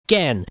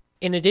again.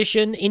 In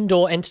addition,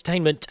 indoor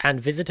entertainment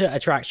and visitor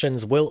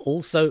attractions will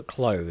also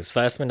close.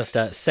 First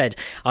Minister said,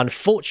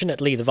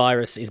 unfortunately, the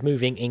virus is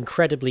moving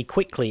incredibly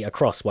quickly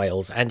across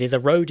Wales and is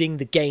eroding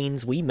the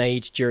gains we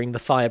made during the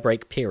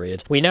firebreak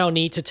period. We now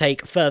need to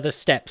take further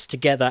steps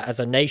together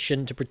as a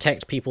nation to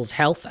protect people's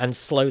health and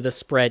slow the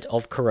spread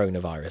of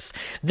coronavirus.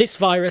 This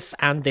virus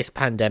and this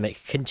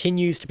pandemic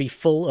continues to be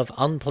full of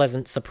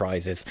unpleasant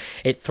surprises.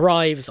 It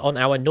thrives on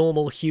our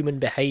normal human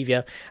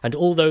behaviour and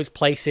all those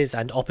places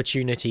and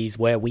opportunities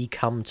where we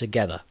come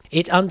together.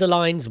 It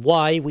underlines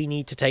why we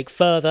need to take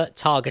further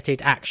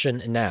targeted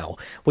action now.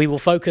 We will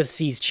focus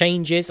these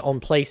changes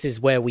on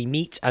places where we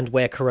meet and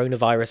where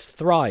coronavirus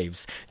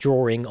thrives,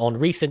 drawing on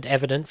recent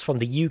evidence from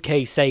the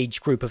UK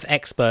SAGE group of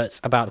experts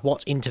about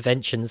what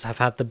interventions have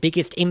had the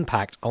biggest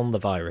impact on the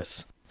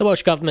virus. The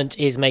Welsh Government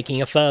is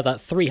making a further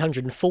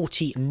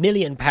 £340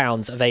 million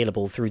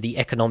available through the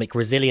Economic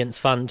Resilience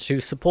Fund to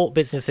support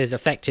businesses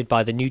affected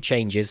by the new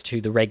changes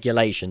to the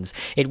regulations.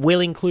 It will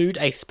include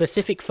a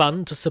specific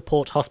fund to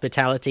support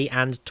hospitality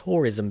and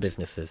tourism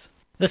businesses.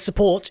 The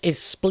support is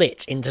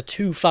split into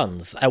two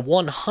funds, a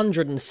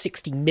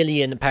 £160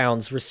 million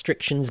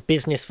restrictions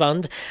business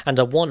fund and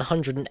a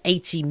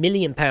 £180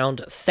 million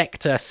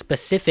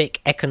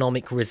sector-specific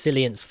economic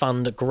resilience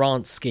fund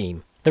grant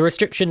scheme. The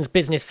Restrictions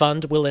Business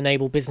Fund will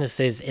enable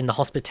businesses in the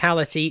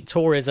hospitality,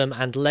 tourism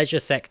and leisure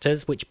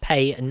sectors which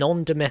pay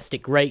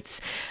non-domestic rates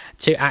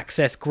to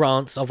access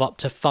grants of up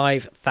to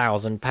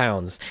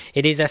 £5,000.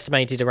 It is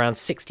estimated around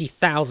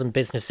 60,000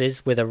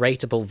 businesses with a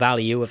rateable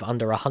value of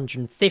under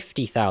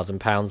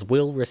 £150,000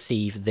 will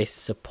receive this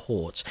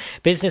support.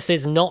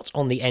 Businesses not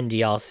on the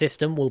NDR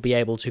system will be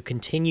able to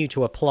continue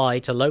to apply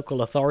to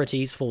local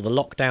authorities for the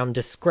lockdown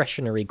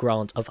discretionary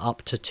grant of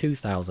up to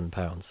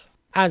 £2,000.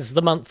 As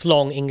the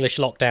month-long English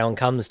lockdown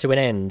comes to an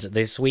end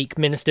this week,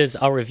 ministers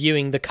are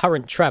reviewing the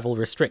current travel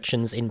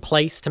restrictions in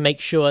place to make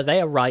sure they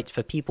are right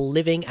for people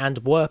living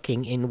and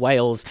working in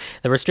Wales.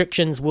 The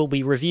restrictions will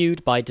be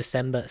reviewed by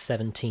December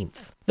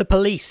 17th. The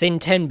police in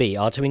Tenby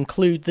are to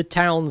include the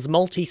town's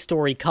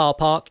multi-storey car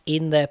park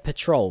in their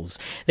patrols.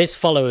 This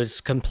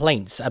follows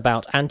complaints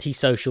about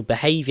antisocial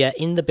behaviour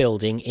in the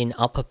building in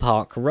Upper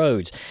Park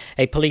Road.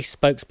 A police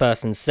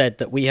spokesperson said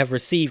that we have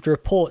received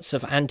reports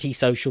of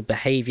antisocial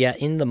behaviour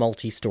in the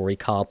multi-storey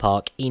car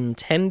park in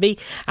Tenby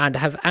and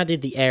have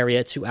added the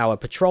area to our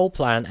patrol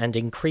plan and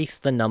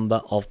increased the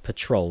number of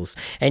patrols.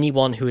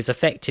 Anyone who is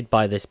affected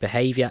by this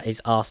behaviour is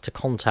asked to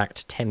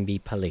contact Tenby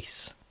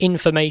Police.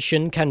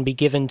 Information can be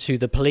given to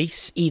the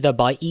police either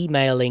by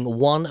emailing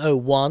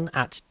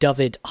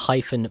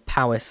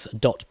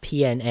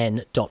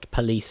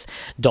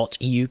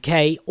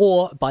 101@dyfed-powys.pnn.police.uk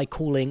or by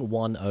calling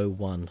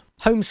 101.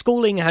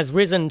 Homeschooling has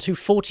risen to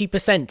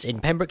 40% in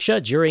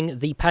Pembrokeshire during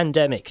the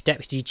pandemic.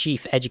 Deputy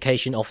Chief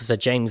Education Officer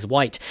James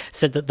White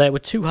said that there were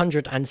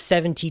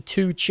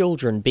 272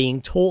 children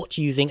being taught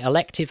using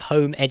elective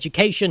home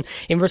education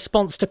in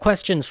response to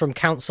questions from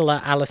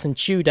Councillor Alison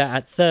Tudor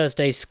at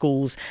Thursday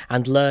Schools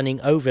and Learning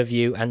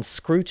Overview and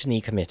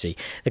Scrutiny Committee.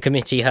 The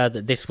committee heard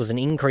that this was an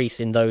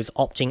increase in those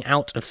opting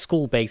out of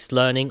school-based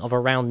learning of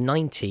around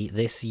 90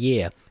 this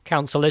year.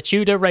 Councillor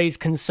Tudor raised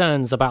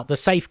concerns about the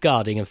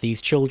safeguarding of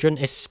these children,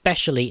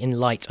 especially in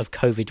light of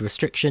COVID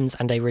restrictions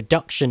and a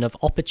reduction of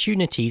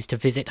opportunities to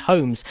visit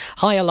homes,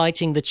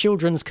 highlighting the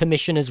Children's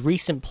Commissioner's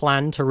recent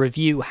plan to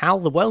review how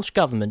the Welsh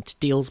Government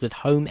deals with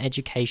home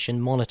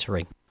education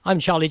monitoring. I'm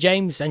Charlie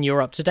James, and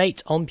you're up to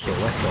date on Pure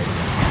West Radio.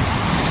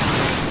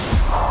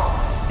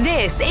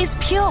 This is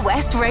Pure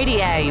West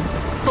Radio.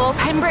 For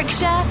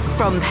Pembrokeshire,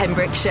 from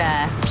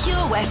Pembrokeshire,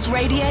 Pure West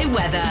Radio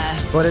weather.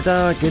 Bore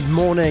da, good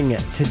morning.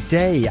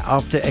 Today,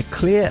 after a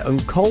clear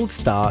and cold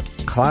start,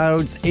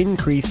 clouds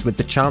increase with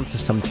the chance of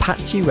some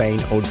patchy rain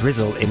or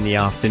drizzle in the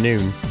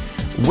afternoon.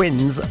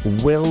 Winds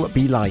will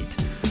be light.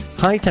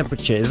 High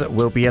temperatures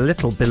will be a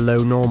little below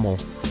normal.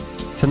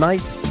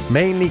 Tonight,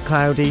 mainly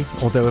cloudy,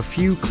 although a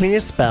few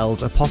clear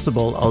spells are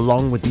possible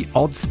along with the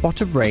odd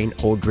spot of rain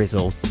or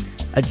drizzle.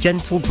 A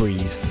gentle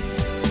breeze.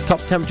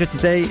 Top temperature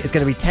today is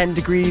going to be 10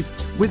 degrees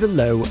with a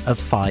low of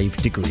 5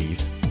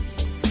 degrees.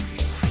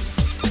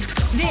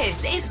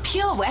 This is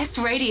Pure West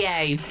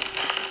Radio.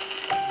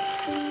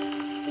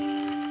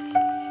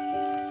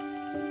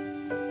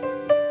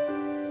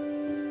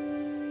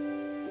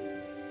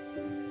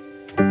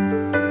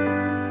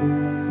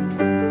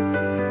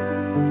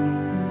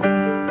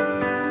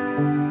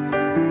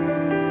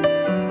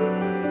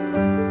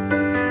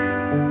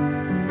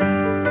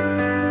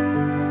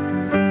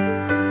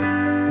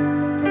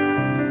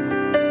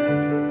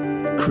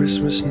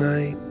 Christmas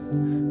night,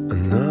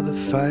 another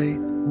fight.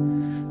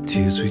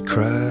 Tears we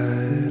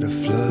cried, a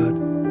flood.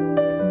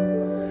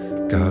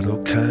 Got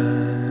all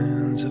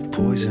kinds of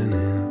poison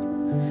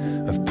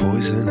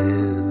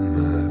in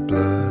my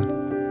blood.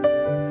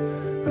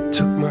 I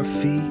took my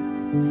feet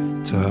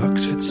to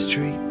Oxford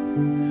Street,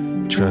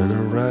 trying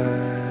to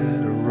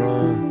right a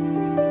wrong.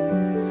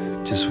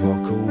 Just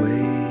walk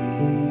away,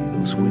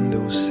 those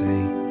windows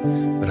say,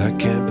 but I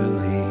can't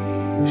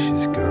believe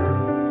she's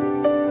gone.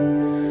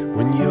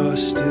 When you're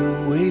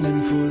still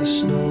waiting for the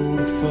snow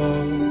to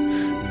fall,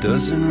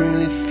 doesn't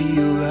really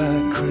feel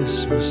like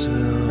Christmas at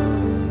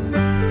all.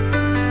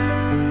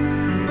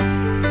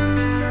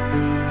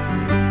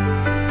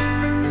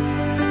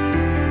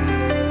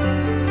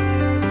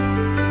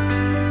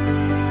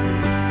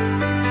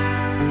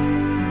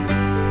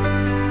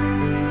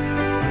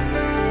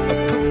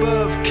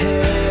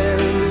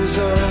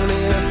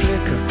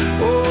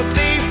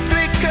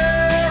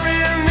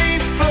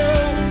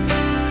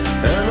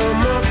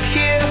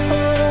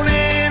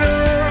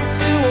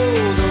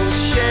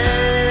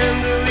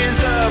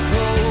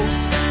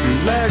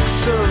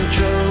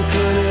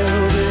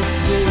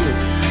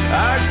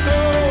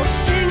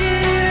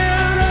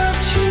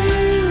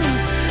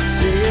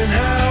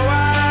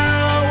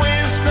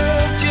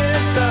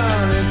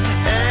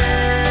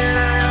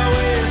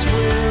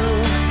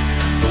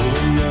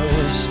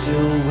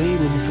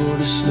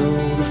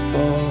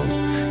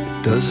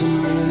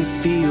 Doesn't really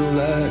feel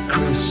like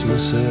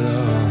Christmas at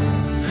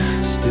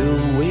all. Still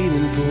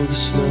waiting for the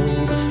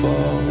snow to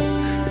fall.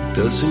 It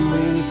doesn't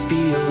really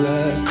feel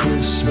like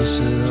Christmas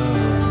at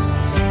all.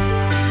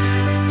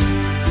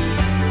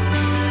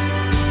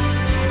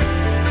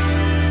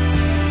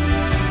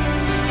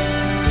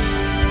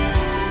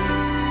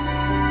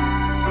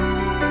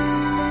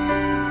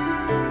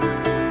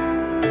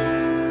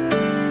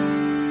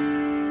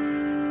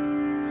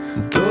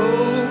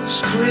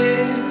 Those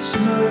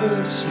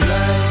Christmas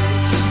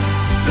lights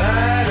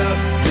light up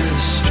the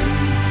street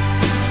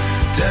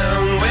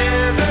down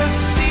where the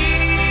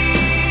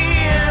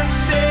sea and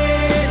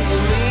say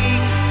me,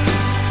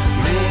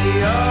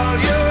 may all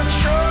your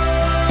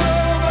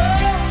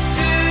troubles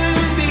soon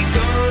be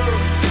gone.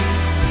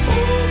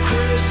 Oh,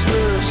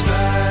 Christmas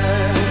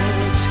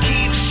lights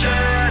keep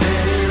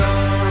shining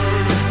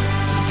on.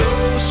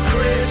 Those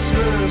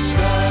Christmas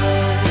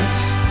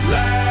lights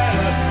light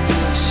up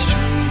the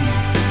street.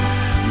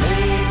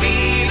 Maybe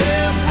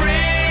they'll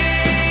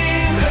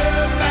bring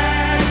her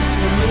back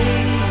to me,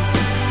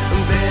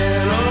 and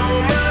then all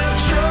my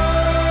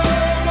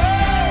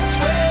troubles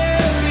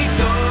will be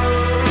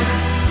gone.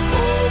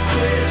 Oh,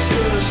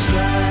 Christmas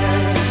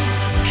lights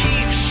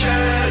keep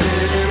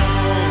shining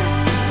on.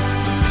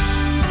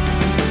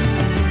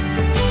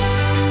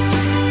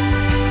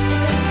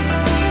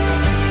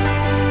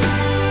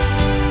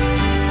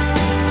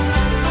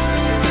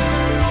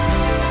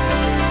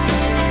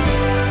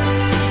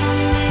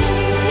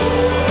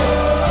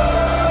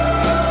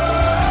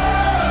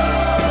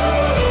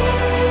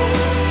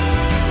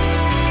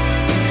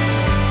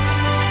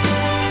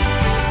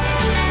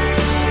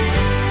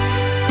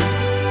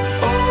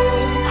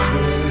 Oh,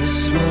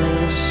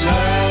 Christmas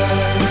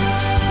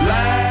lights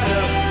light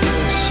up the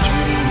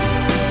street,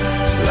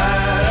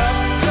 light up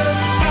the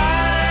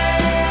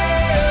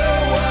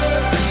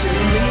fireworks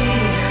in me.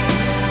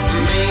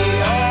 May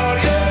all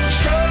your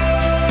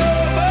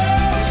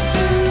troubles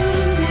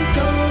soon be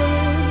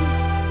gone.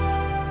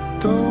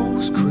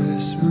 Those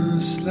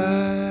Christmas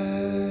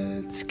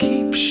lights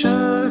keep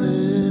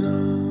shining on.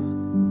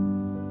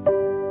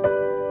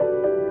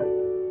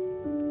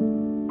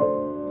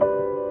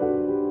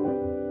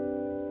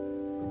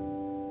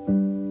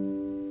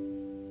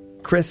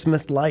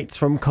 Christmas lights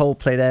from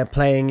Coldplay there,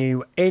 playing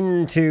you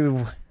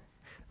into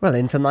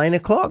 9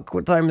 o'clock.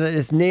 What time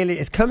is it?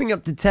 It's coming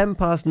up to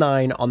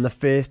 9:10 on the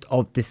 1st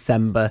of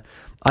December.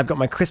 I've got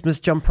my Christmas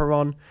jumper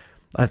on.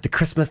 I have the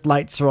Christmas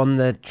lights are on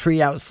the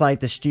tree outside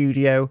the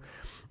studio.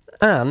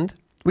 And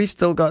we've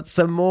still got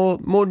some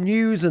more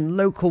news and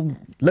local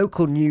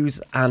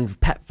news and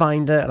Pet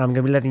Finder, and I'm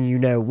going to be letting you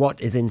know what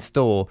is in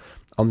store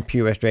on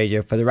Pure West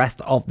Radio for the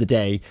rest of the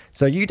day,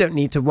 so you don't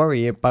need to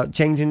worry about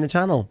changing the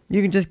channel.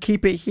 You can just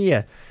keep it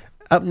here.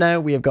 Up now,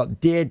 we have got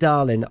Dear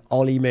Darling,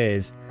 Ollie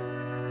Murs.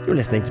 You're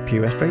listening to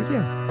Pure West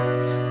Radio.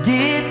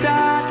 Dear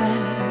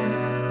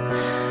darling,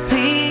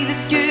 please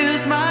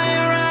excuse my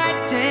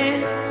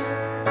writing.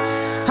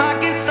 I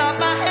can't stop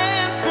my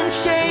hands from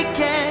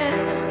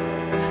shaking,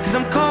 'cause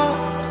I'm cold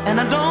and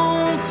I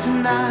don't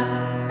tonight.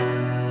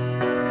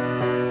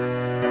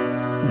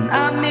 And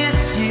I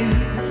miss you.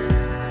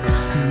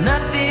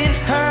 Nothing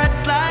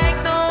hurts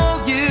like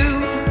no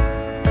you.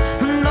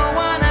 No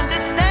one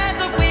understands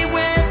what we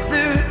went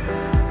through.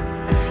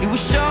 It was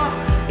short,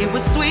 it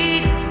was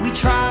sweet, we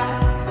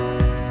tried.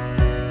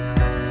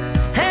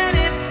 And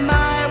if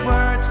my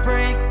words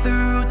break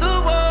through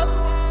the wall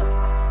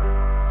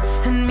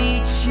and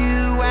meet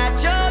you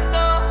at your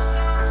door,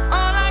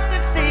 all I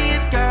can say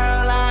is,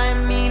 girl, I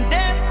mean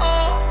them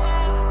all.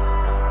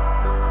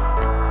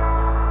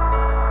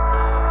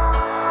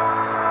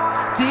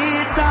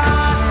 Dear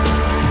darling,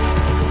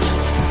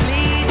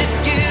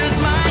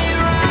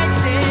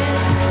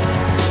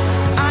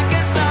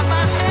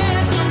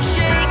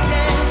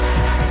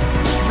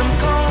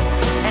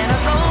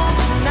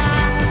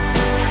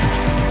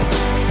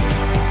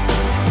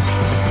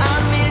 I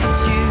miss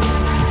you.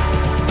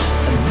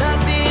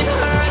 Nothing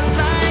hurts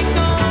like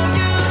no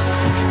you.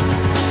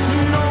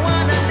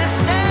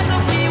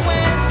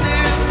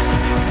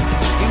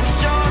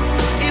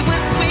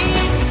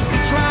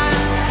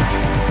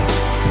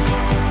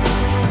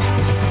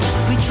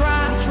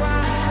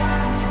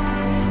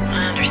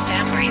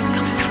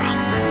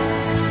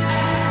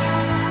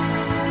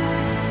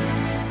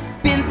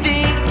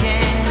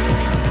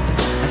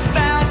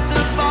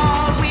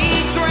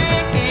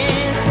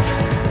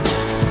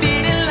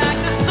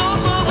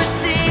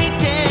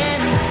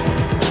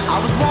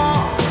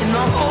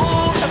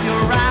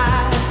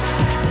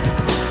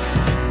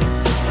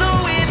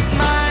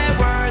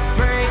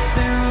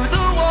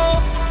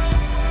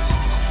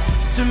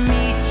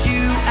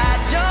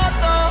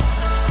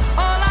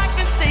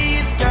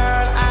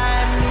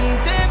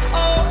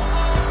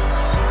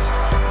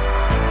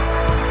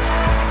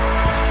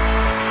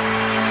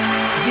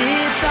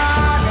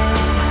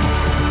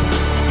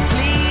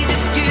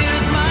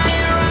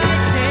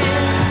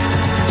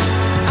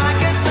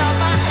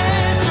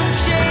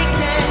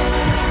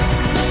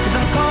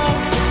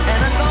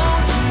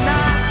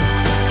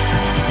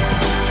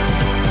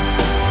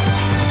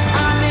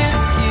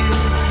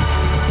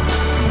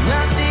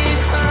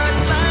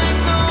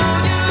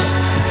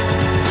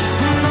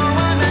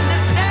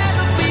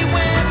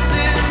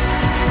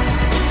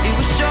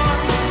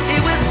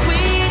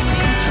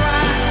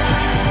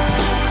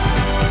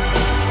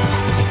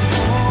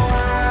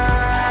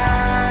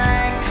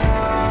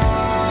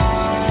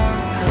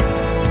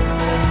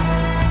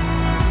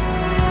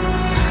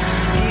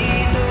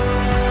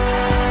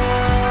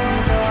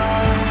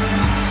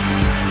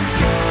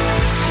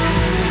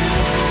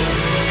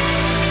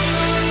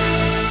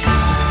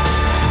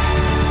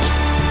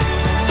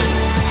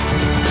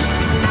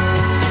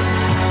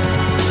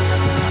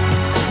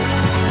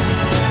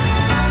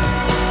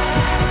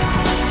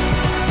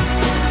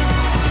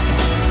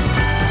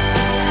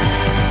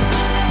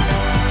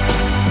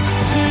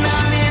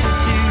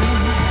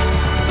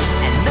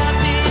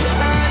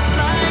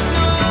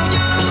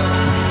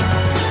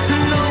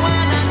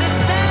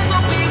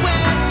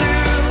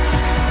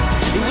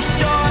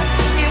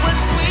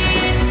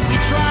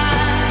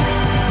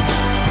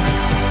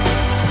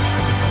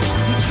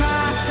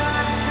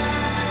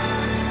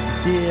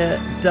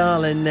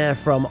 Darling there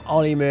from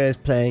Ollie Murs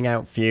playing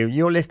out for you.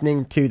 You're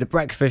listening to The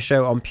Breakfast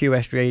Show on Pure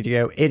West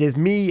Radio. It is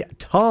me,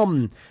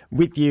 Tom,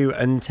 with you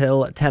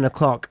until 10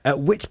 o'clock, at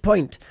which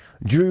point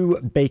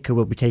Drew Baker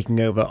will be taking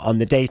over on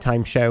the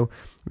daytime show.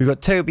 We've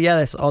got Toby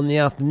Ellis on the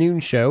afternoon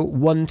show,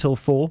 1 till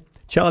 4.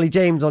 Charlie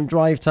James on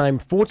drive time,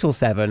 4 till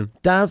 7.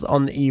 Daz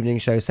on the evening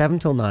show, 7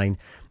 till 9.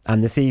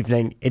 And this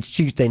evening, it's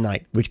Tuesday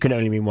night, which can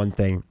only mean one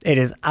thing. It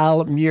is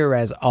Al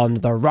Mures on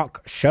The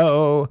Rock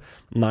Show,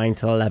 9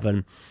 till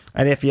 11.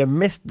 And if you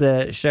missed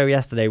the show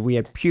yesterday, we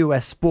had Pure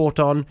West Sport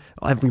on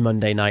every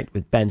Monday night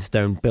with Ben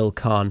Stone, Bill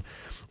Kahn,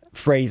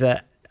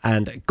 Fraser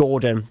and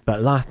Gordon.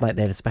 But last night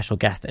they had a special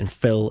guest in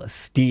Phil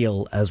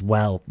Steele as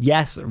well.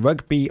 Yes,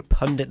 rugby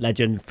pundit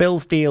legend Phil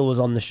Steele was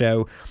on the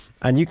show.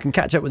 And you can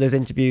catch up with those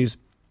interviews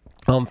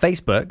on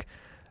Facebook.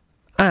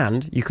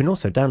 And you can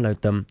also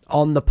download them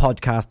on the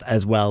podcast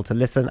as well to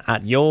listen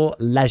at your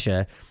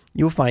leisure.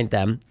 You'll find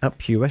them at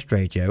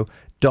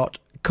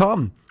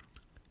purewestradio.com.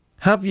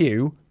 Have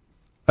you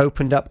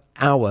opened up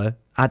our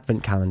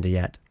advent calendar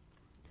yet?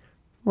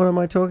 What am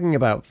I talking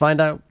about?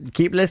 Find out.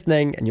 Keep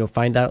listening and you'll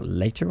find out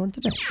later on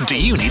today. Do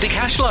you need a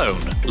cash loan?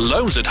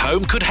 Loans at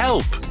Home could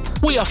help.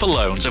 We offer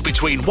loans of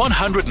between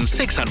 £100 and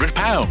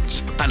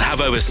 £600 and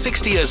have over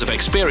 60 years of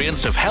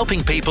experience of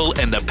helping people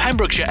in the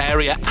Pembrokeshire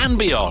area and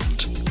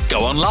beyond. Go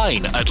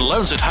online at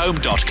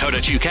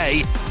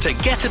loansathome.co.uk to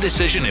get a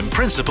decision in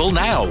principle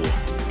now.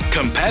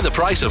 Compare the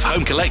price of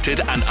home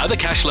collected and other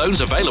cash loans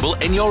available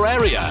in your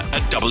area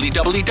at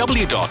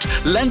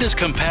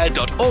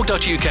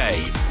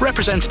www.lenderscompare.org.uk.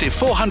 Representative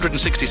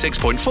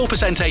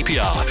 466.4%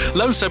 APR.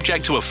 Loan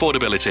subject to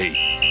affordability.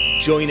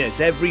 Join us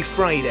every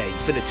Friday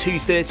for the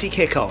 2:30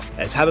 kickoff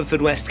as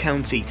Haverfordwest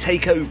County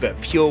take over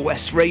Pure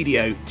West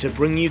Radio to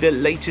bring you the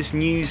latest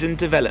news and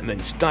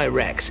developments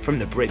direct from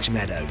the Bridge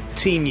Meadow.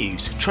 Team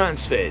news,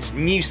 transfers,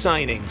 new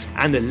signings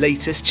and the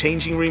latest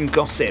changing room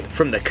gossip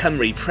from the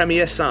Cymru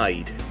Premier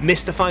side.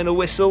 Miss the final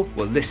whistle?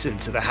 Well, listen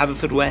to the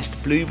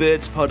Haverfordwest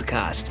Bluebirds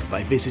podcast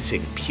by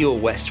visiting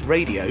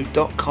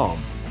purewestradio.com.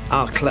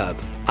 Our club,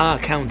 our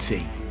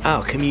county,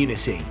 our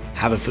community.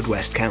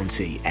 Haverfordwest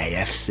County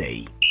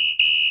AFC.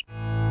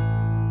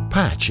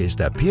 Patch is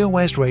the Pure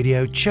West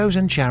Radio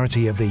chosen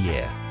charity of the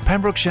year.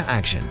 Pembrokeshire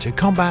Action to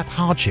Combat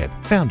Hardship,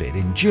 founded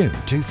in June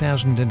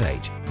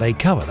 2008. They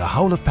cover the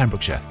whole of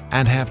Pembrokeshire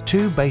and have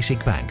 2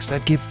 basic banks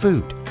that give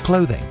food,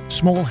 clothing,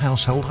 small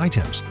household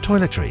items,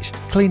 toiletries,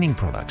 cleaning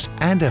products,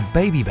 and a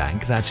baby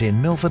bank that's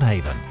in Milford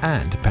Haven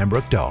and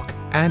Pembroke Dock,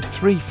 and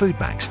 3 food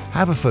banks,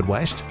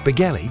 Haverfordwest,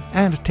 Begelly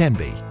and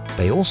Tenby.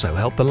 They also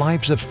help the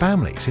lives of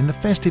families in the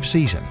festive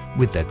season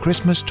with their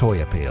Christmas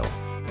toy appeal.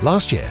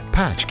 Last year,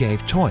 Patch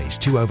gave toys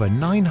to over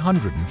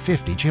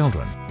 950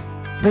 children.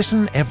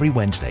 Listen every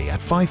Wednesday at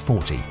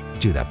 5:40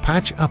 to the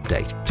Patch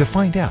Update to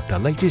find out the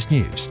latest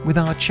news with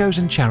our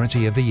chosen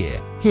charity of the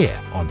year here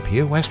on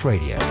Pure West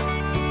Radio.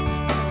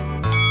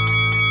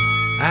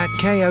 At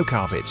KO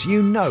Carpets,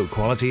 you know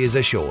quality is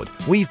assured.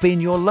 We've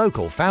been your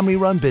local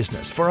family-run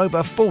business for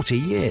over 40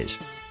 years.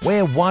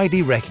 We're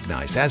widely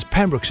recognised as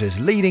Pembrokeshire's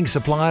leading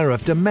supplier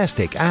of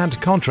domestic and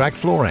contract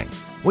flooring.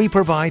 We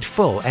provide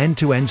full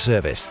end-to-end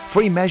service,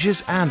 free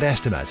measures and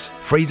estimates,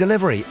 free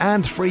delivery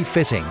and free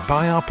fitting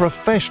by our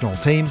professional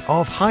team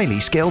of highly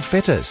skilled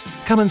fitters.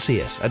 Come and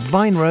see us at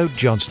Vine Road,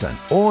 Johnston,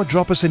 or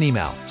drop us an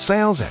email,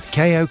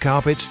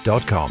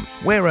 sales@kocarpets.com.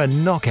 We're a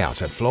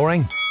knockout at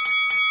flooring.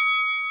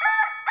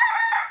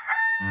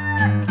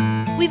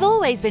 We've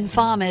always been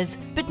farmers,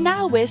 but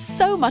now we're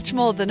so much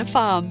more than a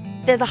farm.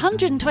 There's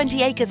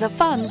 120 acres of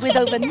fun with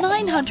over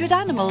 900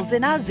 animals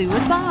in our zoo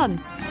and barn.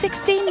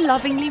 16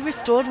 lovingly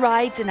restored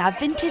rides in our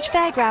vintage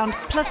fairground,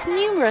 plus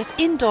numerous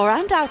indoor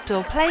and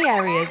outdoor play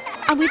areas.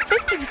 And with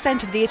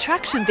 50% of the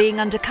attraction being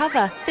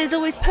undercover, there's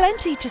always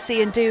plenty to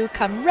see and do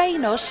come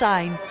rain or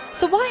shine.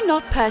 So why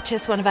not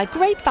purchase one of our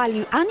great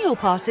value annual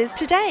passes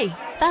today?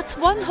 That's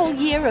 1 whole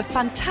year of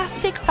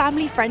fantastic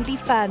family-friendly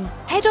fun.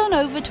 Head on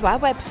over to our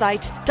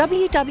website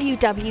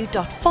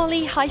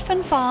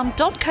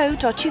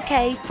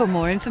www.folly-farm.co.uk for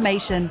more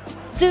information.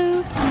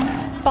 Zoo,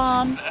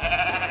 barn,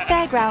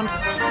 fairground,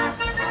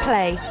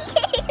 play.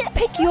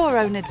 Pick your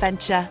own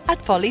adventure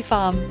at Folly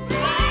Farm.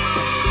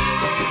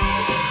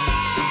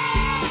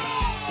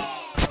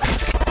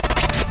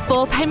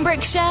 For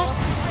Pembrokeshire,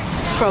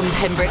 from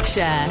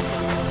Pembrokeshire.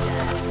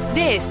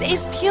 This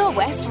is Pure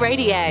West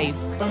Radio.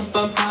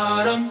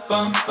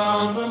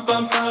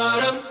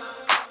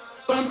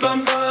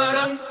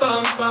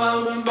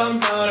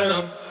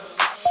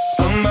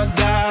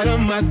 Oh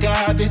my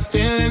God, these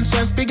feelings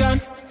just begun.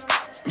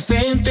 I'm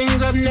saying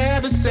things I've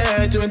never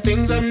said, doing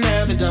things I've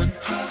never done.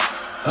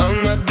 Oh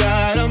my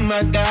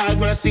God,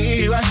 when I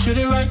see you I shoot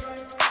it right.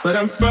 But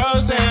I'm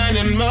frozen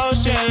in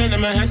motion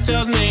and my head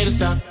tells me to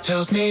stop.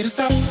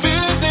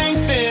 Feeling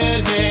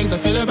feelings I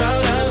feel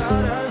about us.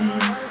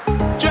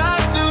 Try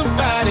to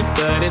fight it,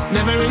 but it's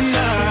never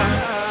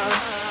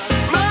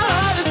enough. My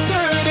heart is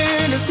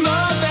hurting, it's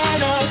more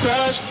than a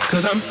crush.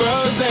 Cause I'm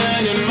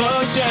frozen in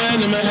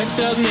motion and my head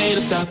tells me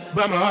to stop.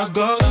 But my heart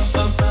goes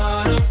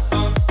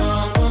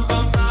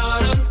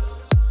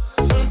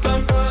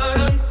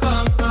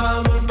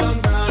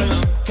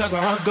 'cause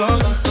my heart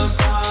goes.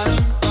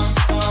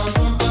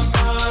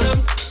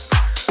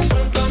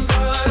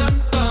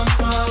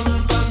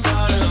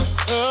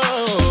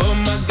 Oh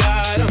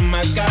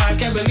my God,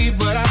 can't believe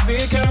what I've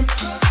become.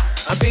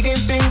 I'm thinking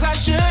things I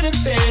shouldn't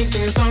think,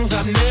 singing songs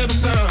I've never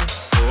sung.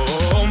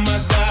 Oh my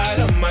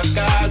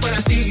God, when I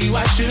see you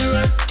I should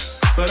run.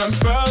 But I'm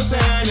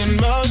frozen in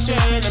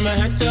motion and my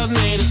head tells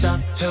me to stop.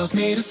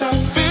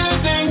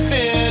 Feeling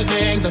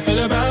feelings I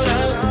feel about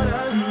us.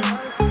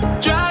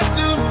 Try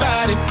to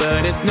fight it,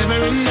 but it's never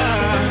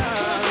enough.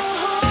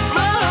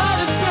 My heart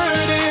is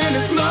hurting,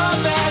 it's more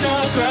than a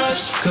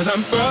crush. 'Cause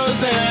I'm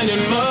frozen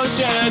in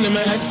motion and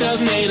my head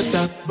tells me to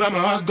stop. But my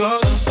heart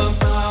goes.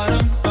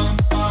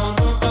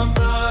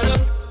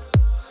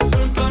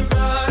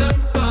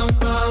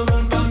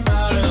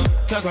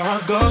 'Cause my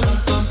heart goes.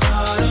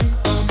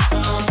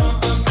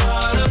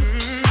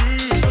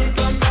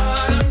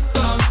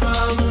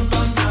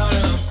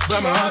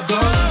 But my heart goes.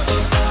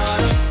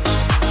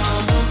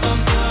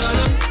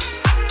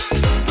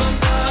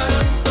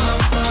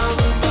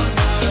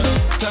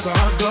 That's my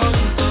heart goes.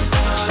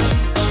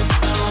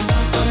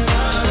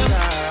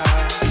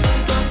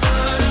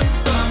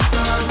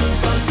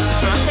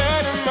 My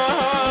head and my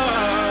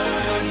heart.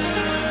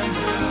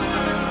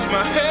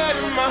 My head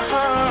and my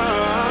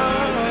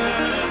heart.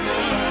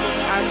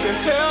 I can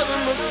tell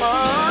them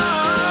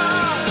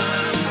apart.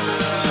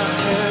 My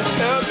head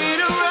tells me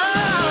to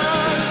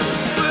run,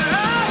 but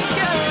I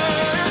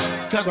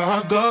can't. 'Cause my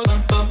heart goes.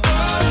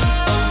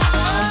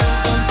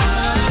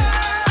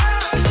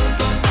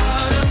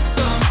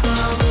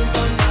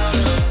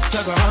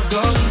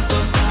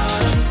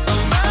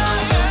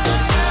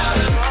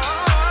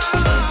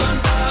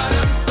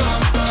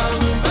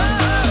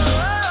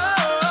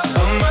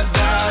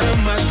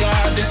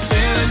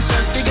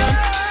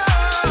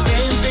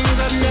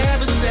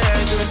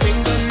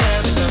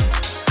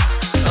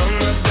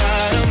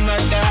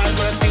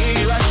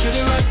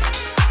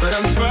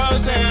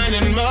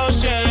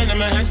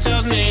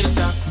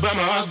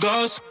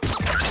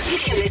 You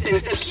can listen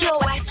to Pure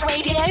West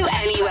Radio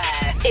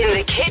anywhere. In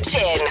the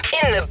kitchen,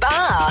 in the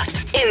bath,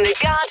 in the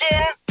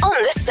garden, on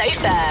the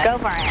sofa. Go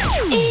for it.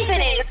 Even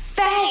in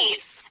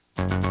space.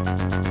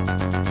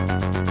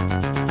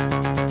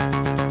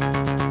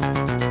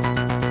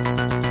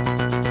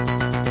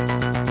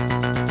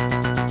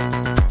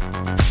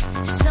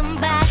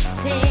 Somebody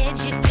said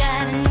you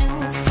got a new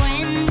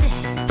friend.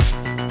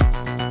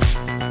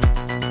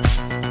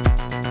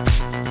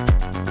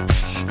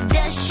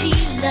 Does she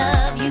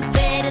love you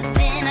better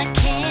than I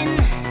can?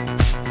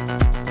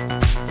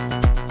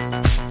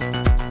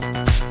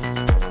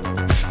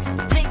 It's a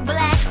big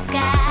black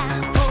sky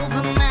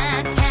over my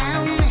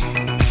town.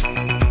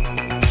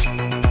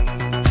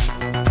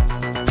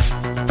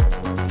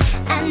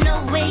 I know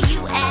where you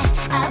at,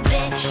 I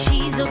bet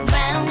she's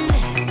around.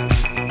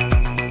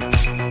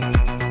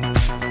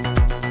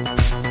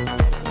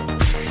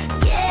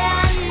 Yeah,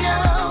 I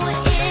know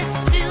it's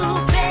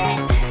stupid,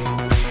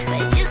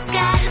 but just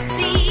gotta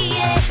see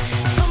it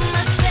for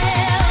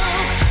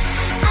myself.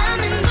 I'm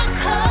in the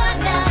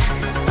corner,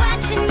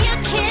 watching you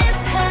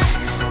kiss her.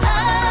 Oh,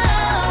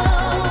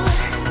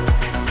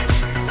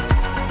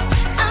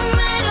 I'm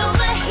right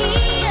over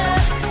here.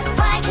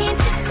 Why can't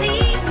you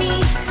see me?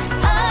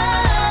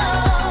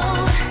 Oh,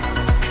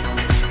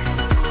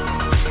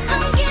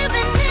 I'm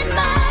giving it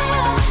my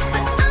all,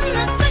 but I'm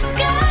not the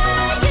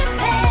guy you're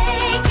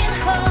taking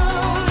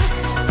home.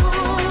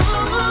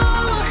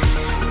 Ooh,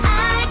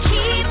 I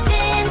keep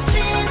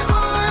dancing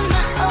on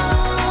my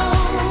own.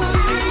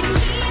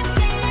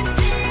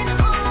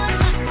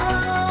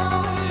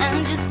 I'm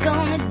just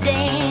gonna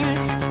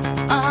dance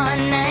all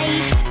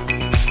night.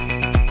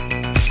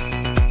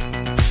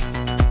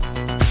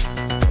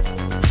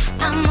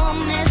 I'm all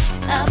messed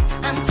up,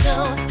 I'm so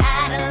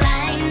out of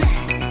line.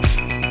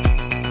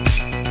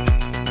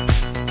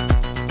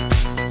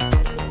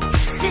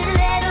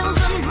 Stilettos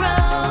and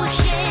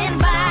broken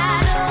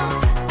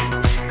bottles,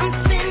 I'm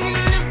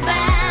spinning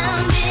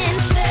around in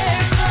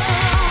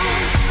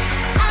circles.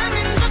 I'm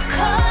in the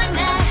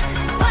corner,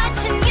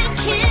 watching you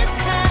kiss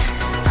her.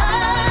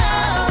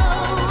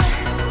 Oh,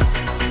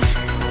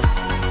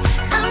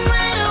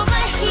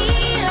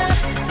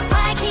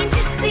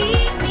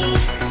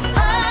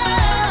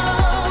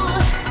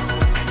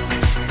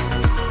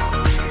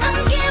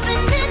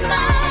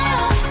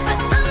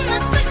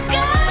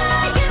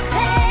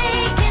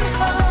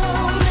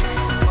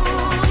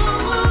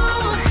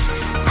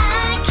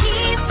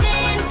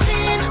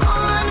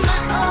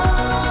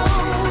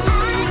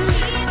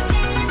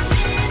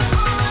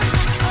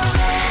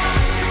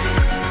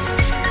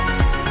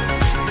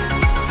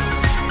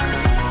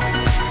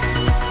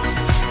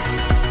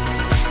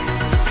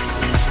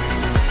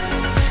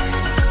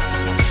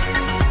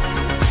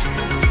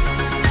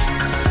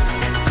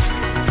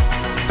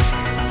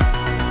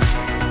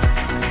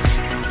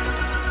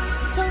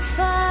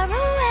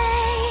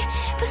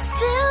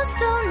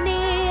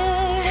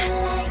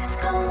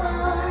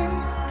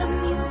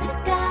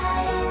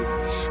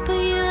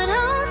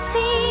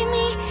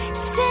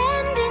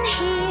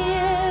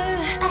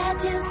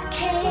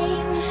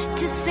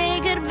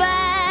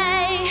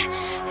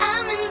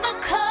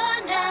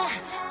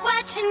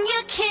 watching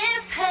you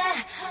kiss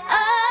her.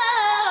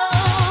 Oh,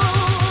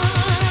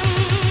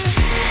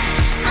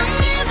 I'm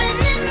giving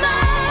it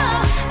my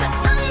all, but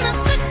I'm not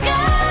the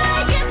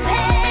guy you're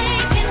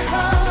taking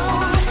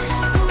home.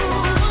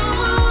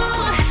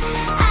 Ooh,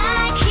 I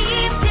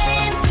keep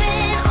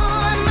dancing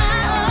on my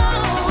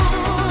own.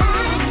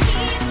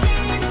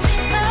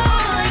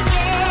 Oh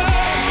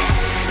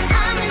yeah,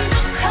 I'm in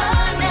the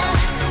corner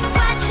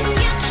watching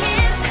you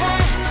kiss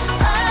her.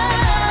 Oh,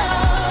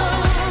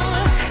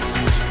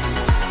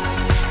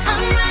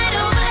 I'm right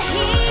over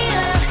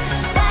here.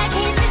 Why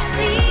can't you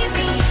see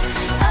me?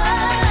 Oh,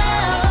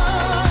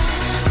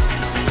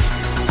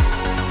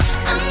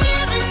 I'm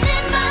giving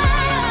it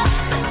my all,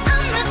 but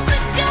I'm not the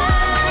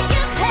guy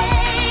you're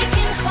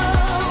taking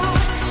home.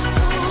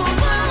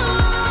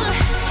 Ooh,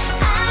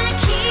 I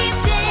keep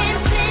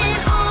dancing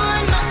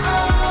on my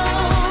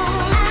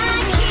own. I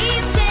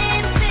keep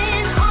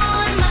dancing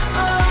on my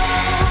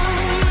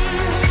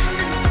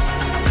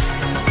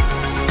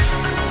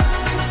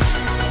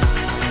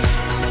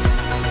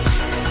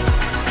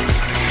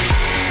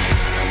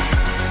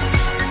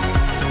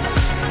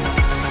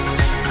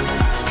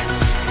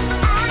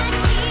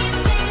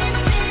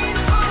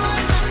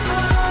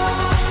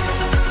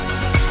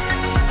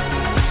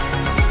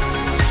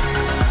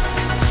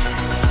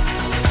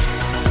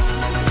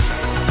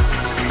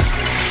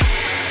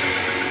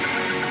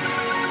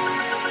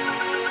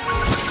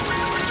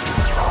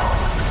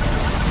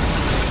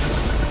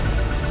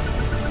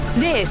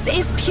This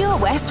is Pure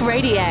West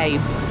Radio.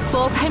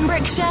 For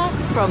Pembrokeshire,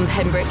 from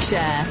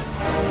Pembrokeshire.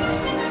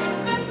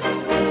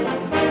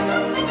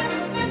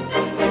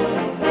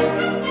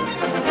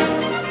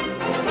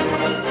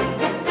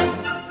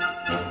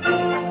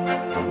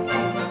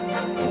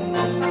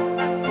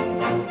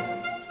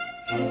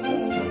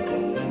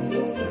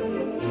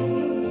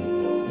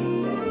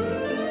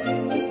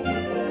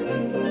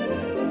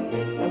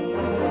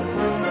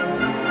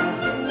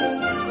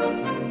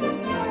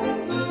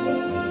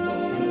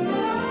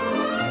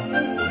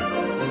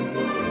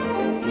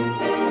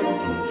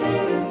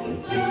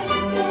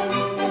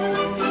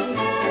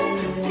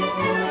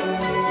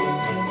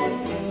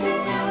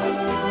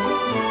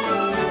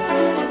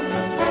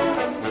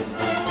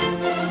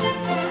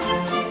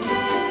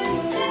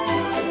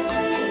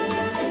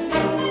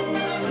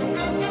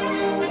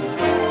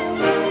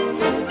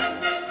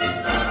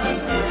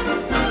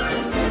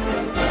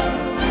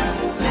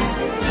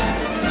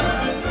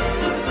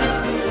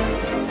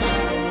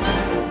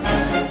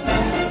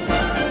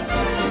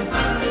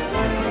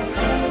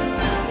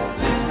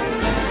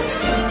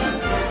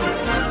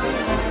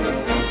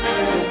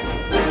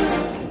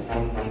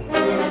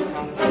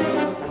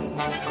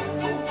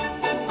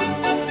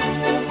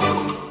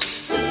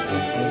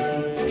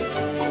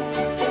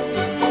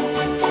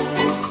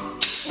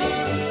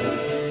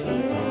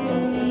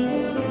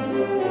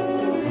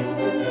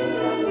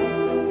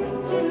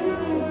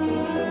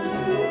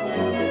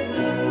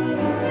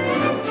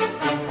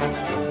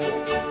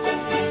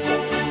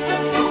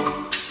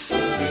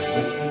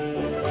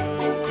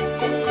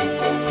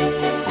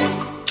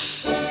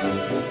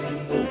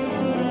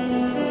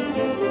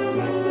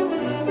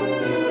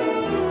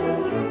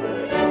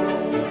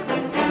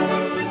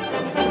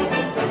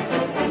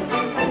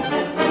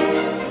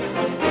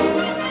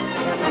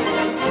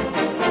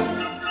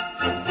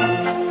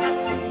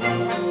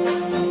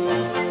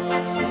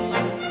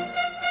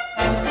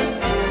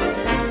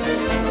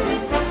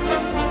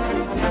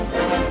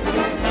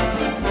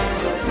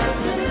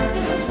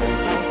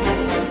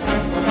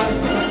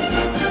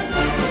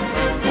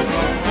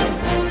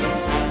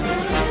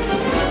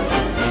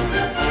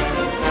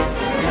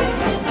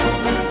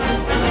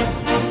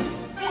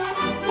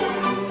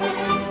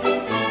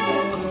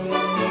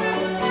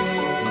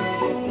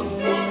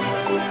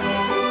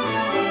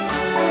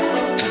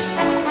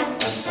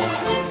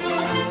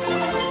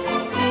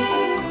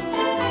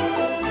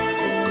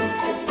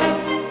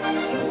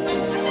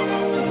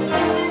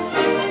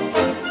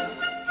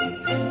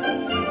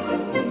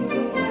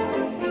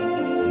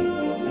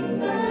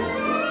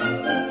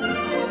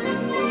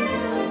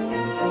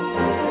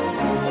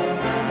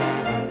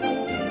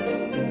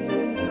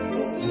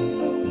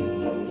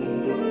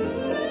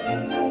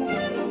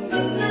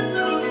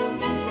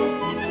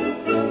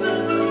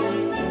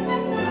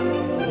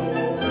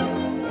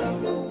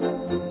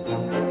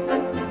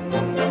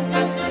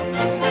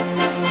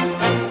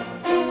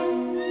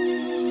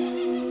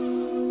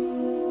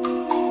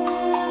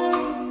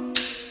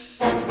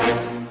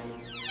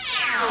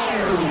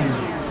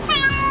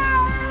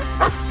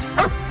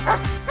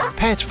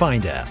 Pet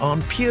Finder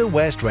on Pure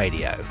West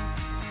Radio.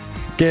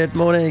 Good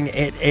morning.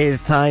 It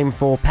is time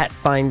for Pet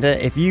Finder.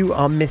 If you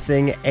are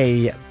missing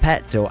a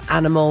pet or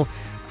animal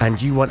and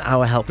you want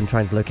our help in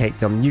trying to locate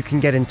them, you can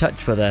get in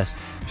touch with us,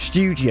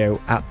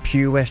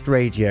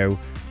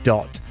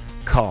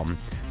 studio@purewestradio.com.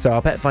 So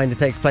our Pet Finder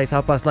takes place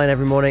 9:30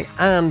 every morning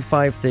and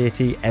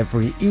 5:30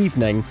 every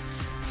evening.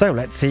 So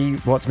let's see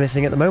what's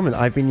missing at the moment.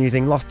 I've been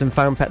using Lost and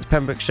Found Pets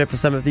Pembrokeshire for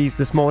some of these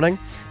this morning,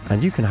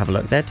 and you can have a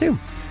look there too.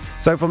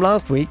 So from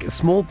last week,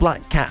 small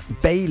black cat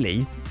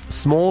Bailey,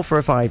 small for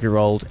a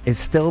 5-year-old, is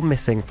still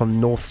missing from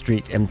North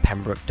Street in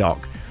Pembroke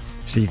Dock.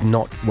 She's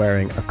not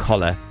wearing a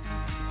collar.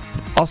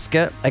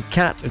 Oscar, a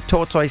cat of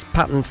tortoise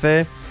pattern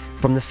fur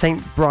from the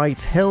St.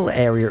 Bride's Hill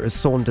area of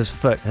Saunders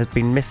Foot, has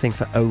been missing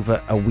for over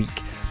a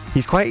week.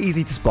 He's quite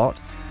easy to spot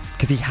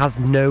because he has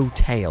no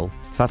tail.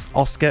 So that's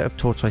Oscar of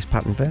tortoise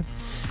pattern fur.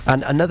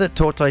 And another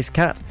tortoise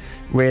cat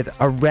with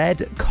a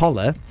red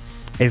collar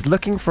is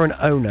looking for an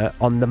owner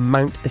on the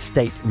Mount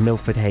Estate,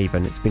 Milford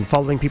Haven. It's been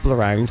following people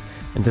around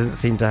and doesn't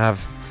seem to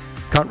have...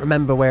 can't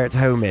remember where its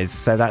home is.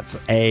 So that's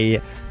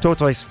a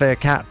tortoise fur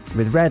cat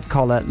with red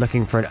collar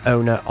looking for an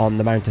owner on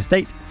the Mount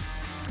Estate.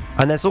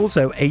 And there's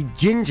also a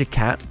ginger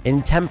cat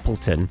in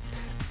Templeton,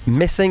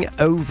 missing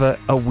over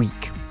a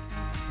week.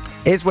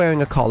 Is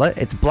wearing a collar,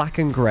 it's black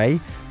and grey,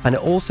 and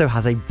it also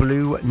has a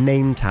blue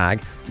name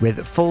tag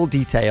with full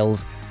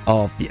details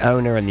of the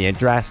owner and the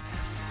address.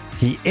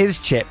 He is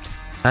chipped,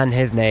 and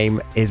his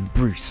name is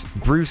Bruce.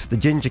 Bruce, the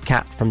ginger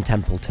cat from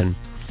Templeton.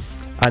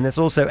 And there's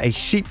also a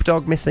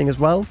sheepdog missing as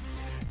well.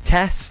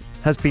 Tess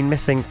has been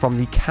missing from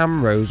the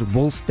Camrose,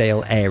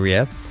 Woolsdale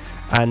area,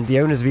 and the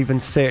owners have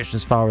even searched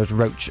as far as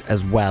Roach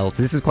as well.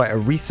 So this is quite a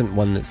recent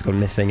one that's gone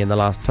missing in the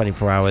last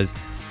 24 hours.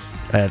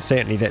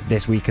 Certainly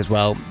this week as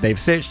well. They've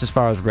searched as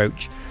far as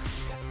Roach,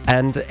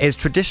 and is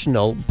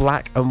traditional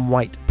black and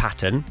white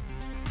pattern,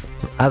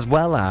 as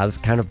well as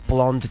kind of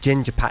blonde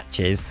ginger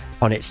patches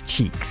on its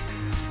cheeks.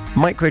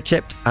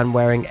 Microchipped and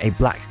wearing a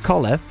black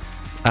collar.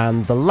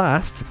 And the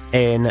last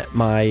in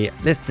my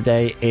list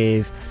today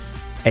is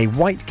a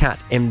white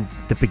cat in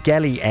the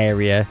Begelly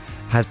area,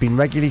 has been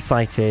regularly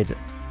sighted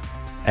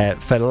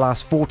for the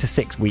last 4 to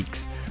 6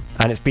 weeks,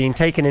 and it's being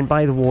taken in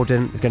by the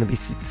warden. It's going to be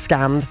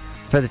scanned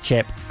for the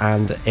chip,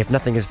 and if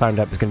nothing is found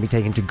out, it's going to be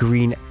taken to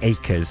Green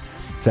Acres.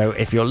 So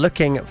if you're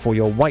looking for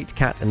your white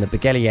cat in the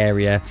Begelly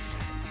area,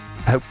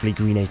 hopefully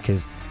Green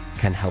Acres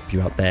can help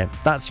you out there.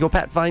 That's your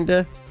pet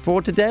finder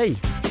for today.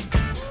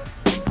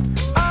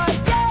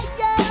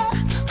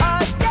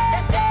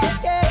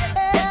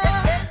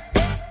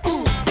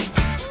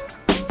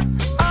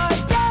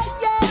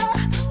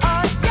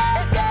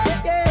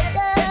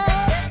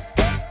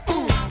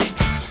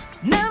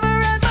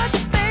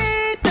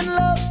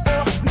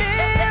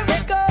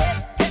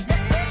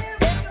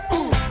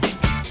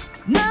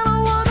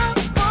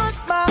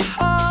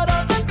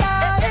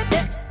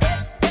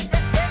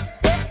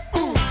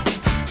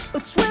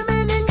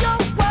 Swimming in your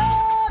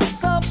world,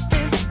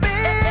 something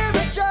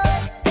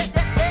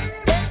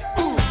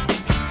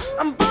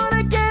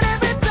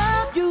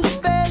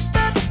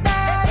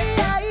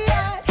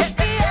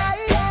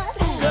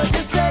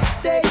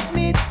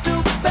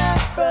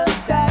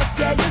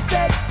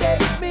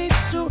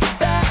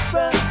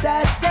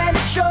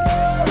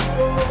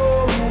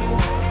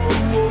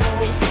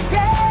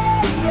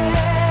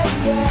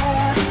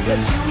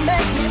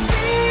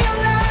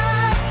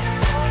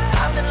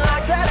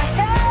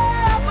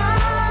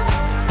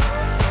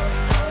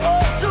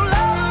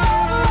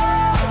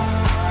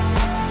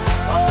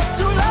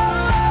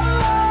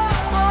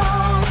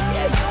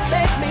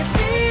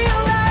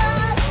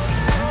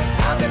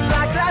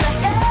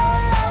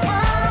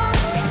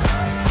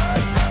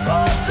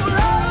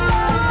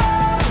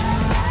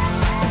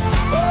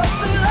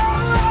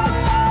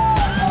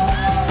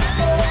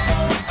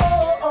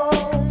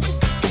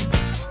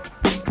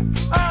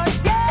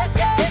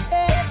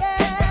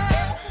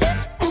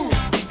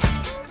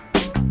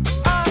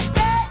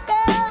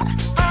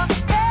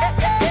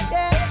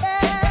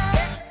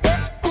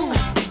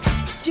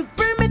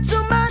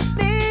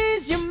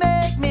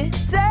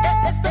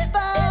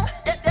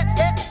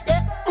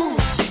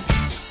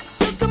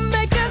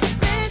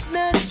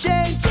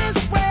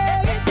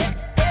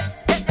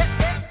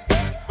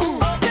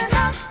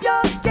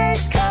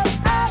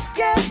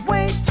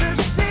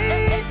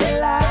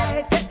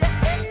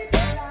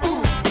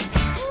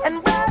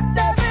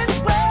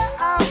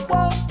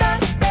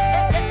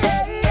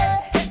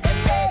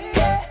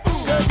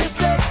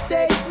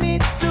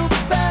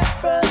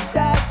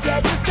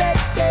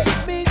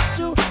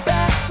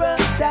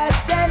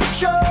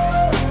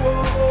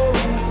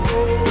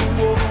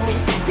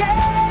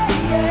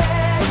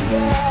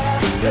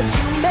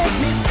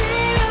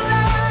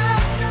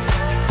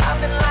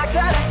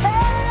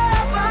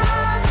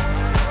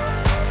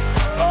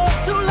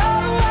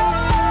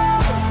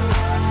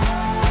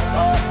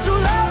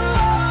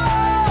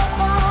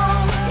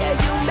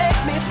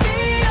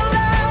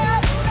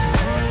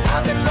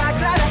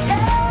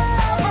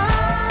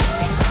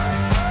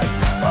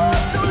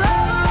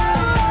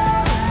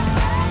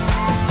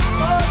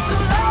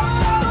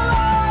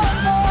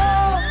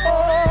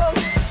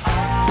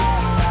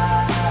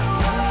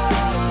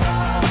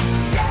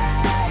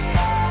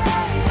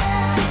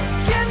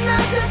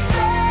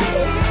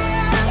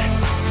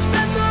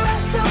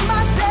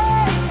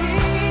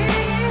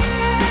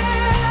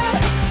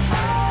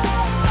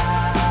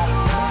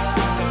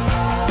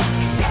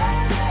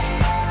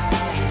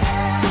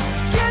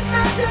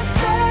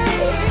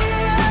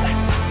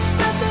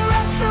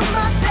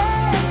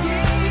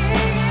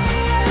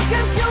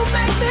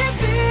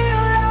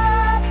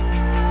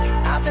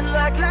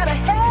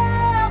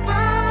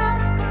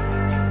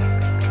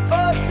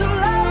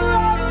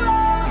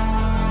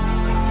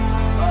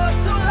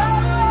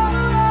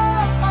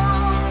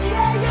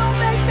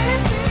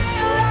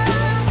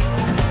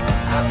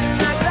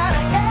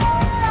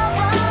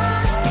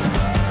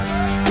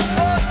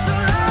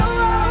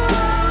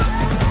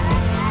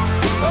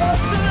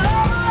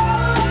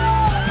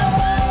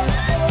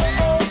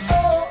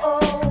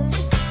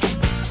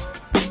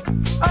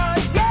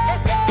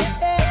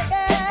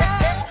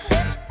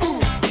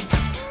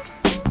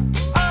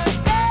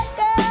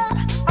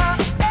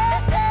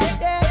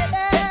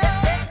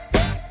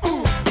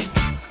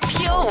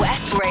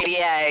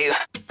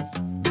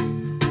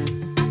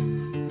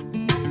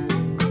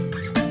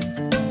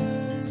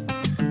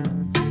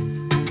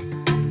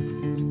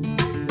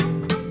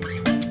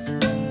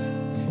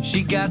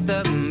She got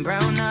the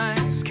brown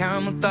eyes,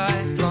 caramel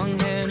thighs, long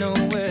hair, no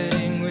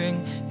wedding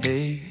ring.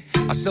 Hey,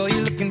 I saw you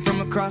looking from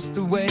across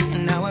the way,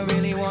 and now I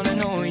really wanna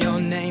know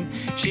your name.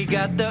 She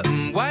got the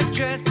white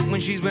dress, but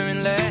when she's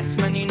wearing less,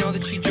 man, you know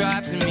that she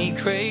drives me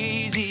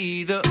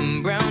crazy. The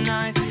brown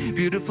eyes,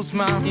 beautiful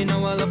smile, you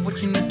know I love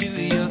watching you do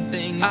your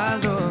thing. I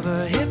love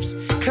her hips,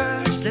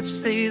 curves, lips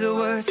say the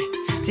words.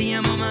 Te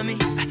amo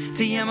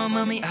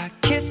mami, I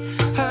kiss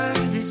her.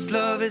 This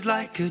love is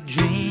like a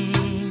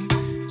dream.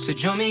 So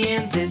join me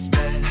in this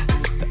bed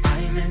that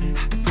I'm in.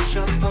 Push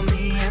up on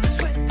me and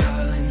sweat,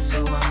 darling.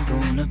 So I'm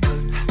gonna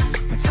put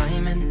my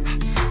time in.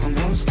 I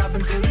won't stop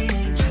until the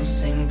angels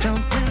sing.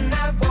 Jump in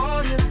that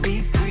water, be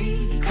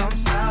free. Come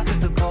south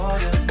of the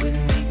border with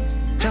me.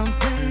 Jump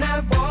in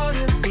that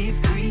water, be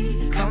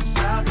free. Come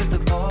south of the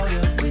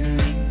border with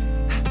me.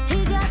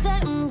 He got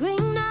that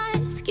green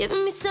eyes,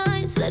 giving me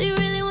signs that he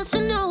really wants to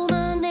know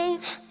my name.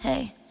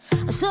 Hey,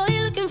 I saw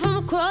you looking from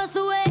across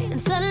the way, and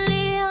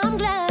suddenly I'm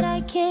glad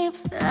I came.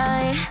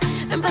 Ay,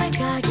 ven para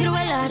acá, quiero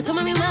bailar,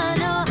 toma mi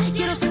mano.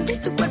 Quiero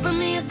sentir tu cuerpo en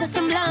mí, estás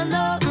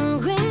temblando.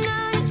 Green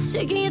eyes,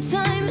 taking your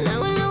time, and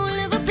now I know we'll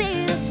never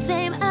be the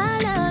same. I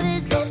love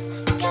his lips,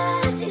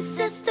 cause he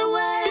says the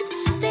words.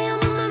 Te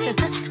amo mami,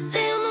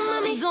 te amo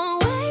mami.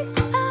 Don't wake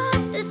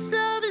up, this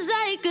love is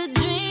like a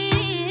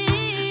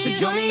dream. So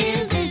join me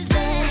in this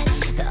bed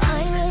that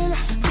I'm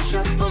in. Push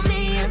up on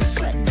me and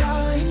sweat,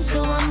 darling.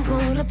 So I'm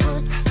gonna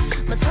put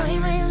my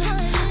time in.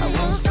 I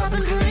won't stop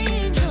until the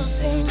angels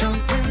sing. Jump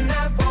in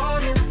that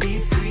water, be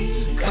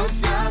free. Come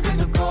south of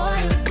the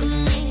border with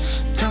me.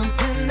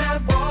 Jump in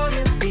that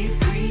water, be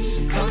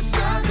free. Come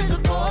south of the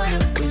border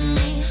with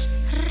me.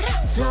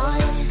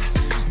 Flawless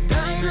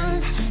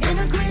diamonds in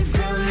a green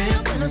field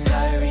near Buenos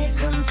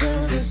Aires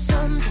until the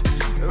sun's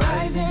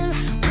rising.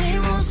 We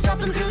won't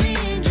stop until the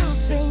angels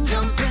sing.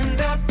 Jump in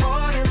that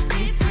water,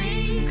 be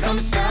free. Come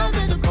south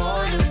of the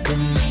border with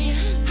me.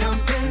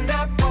 Jump in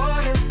that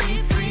water, be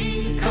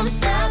free. Come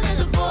south of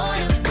the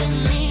border with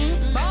me.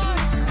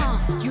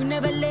 You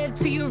never live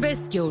till you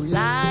risk your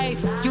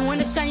life. You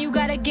wanna shine, you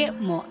gotta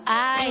get more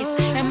eyes.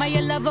 Am I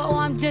your lover or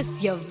I'm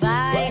just your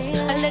vice?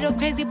 A little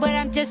crazy, but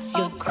I'm just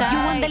your type. You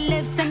want the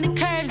lips and the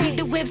curves, need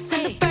the whips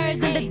and the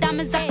furs and the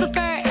diamonds I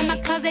prefer. In my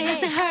closet,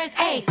 his and hers.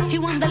 Ayy, he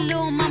want the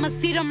little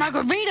mamacita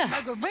margarita.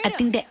 I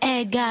think the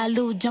egg got a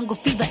little jungle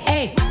fever.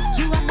 Ayy,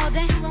 you want more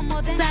than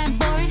something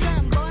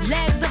boring.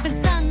 Legs up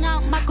and tongue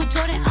out, Michael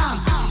Jordan.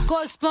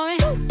 Go exploring,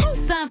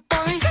 something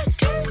foreign.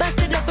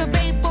 Bust it up in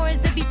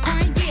rainforest if you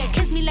pouring. Yeah,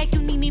 kiss me like you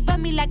need me, rub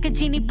me like a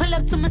genie. Pull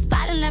up to my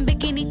spot in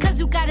Lamborghini, cause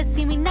you gotta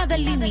see me, never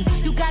leave me.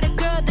 You got a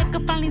girl that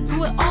could finally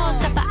do it all.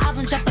 Drop an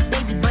album, drop a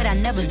baby, but I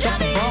never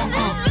drop a ball.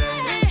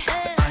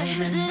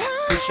 I'm in,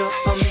 push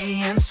up on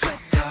me and sweat,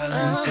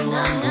 darling. So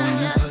I'm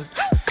gonna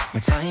put my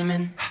time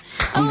in.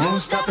 I won't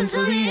stop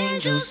until the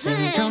angels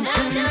sing. Jump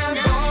in that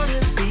water,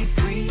 be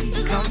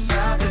free. Come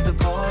south of the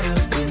border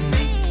with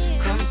me.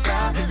 Come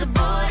south of the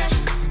border,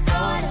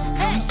 border.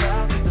 Come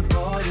south of the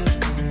border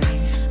with me.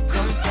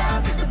 Come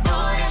south of the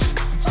border,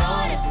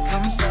 border.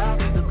 Come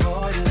south of the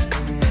border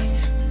with me.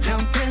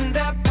 Jump in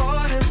that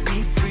water,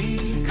 be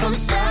free. Come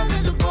south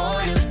of the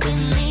border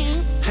with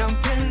me. Jump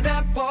in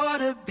that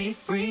water, be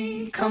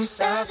free. Come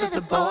south of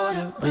the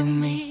border with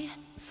me.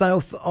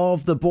 South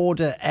of the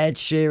Border, Ed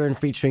Sheeran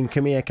featuring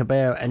Camila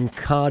Cabello and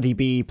Cardi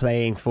B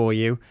playing for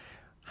you.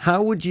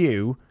 How would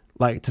you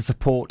like to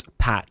support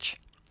Patch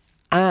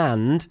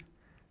and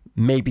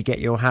maybe get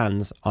your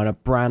hands on a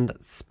brand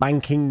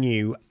spanking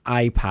new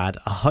iPad,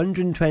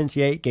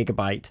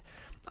 128GB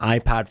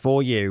iPad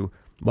for you,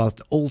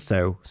 whilst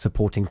also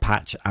supporting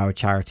Patch, our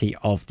charity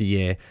of the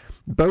year?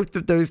 Both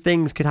of those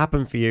things could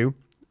happen for you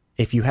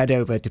if you head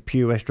over to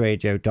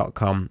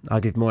purewestradio.com. I'll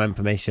give more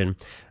information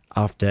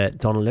after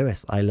Donna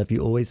Lewis. I love you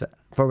always,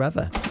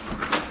 forever.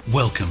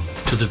 Welcome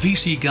to the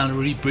VC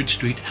Gallery, Bridge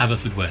Street,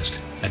 Haverfordwest,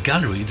 a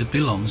gallery that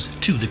belongs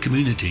to the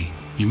community.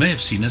 You may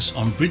have seen us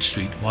on Bridge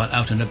Street while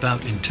out and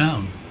about in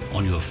town.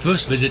 On your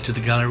first visit to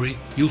the gallery,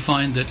 you'll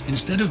find that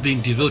instead of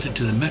being devoted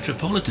to the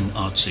metropolitan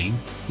art scene,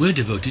 we're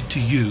devoted to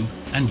you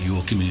and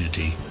your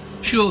community.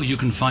 Sure, you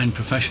can find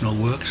professional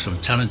works from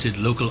talented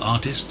local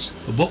artists,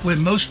 but what we're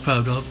most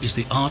proud of is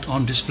the art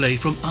on display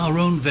from our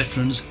own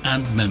veterans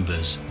and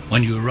members.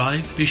 When you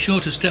arrive, be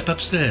sure to step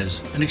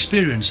upstairs and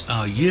experience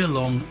our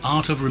year-long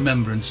Art of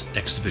Remembrance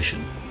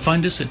exhibition.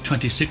 Find us at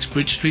 26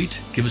 Bridge Street,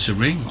 give us a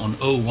ring on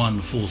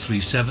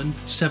 01437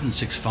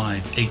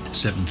 765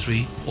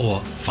 873,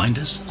 or find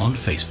us on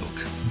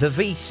Facebook. The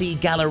VC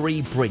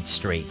Gallery, Bridge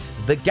Street,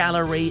 the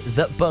gallery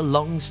that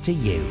belongs to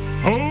you.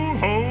 Ho,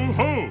 ho,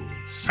 ho!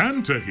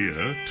 Santa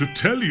here to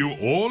tell you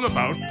all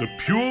about the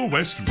Pure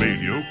West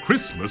Radio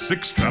Christmas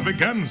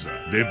Extravaganza,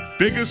 their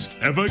biggest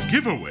ever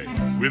giveaway,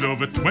 with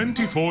over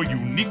 24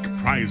 unique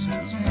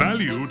prizes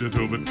valued at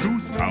over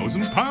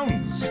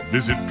 £2,000.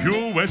 Visit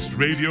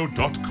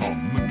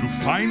purewestradio.com to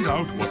find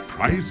out what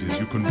prizes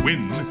you can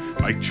win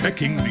by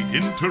checking the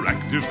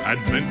interactive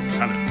advent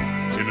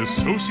calendar. in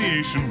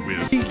association with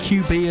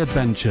EQB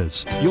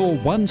Adventures, your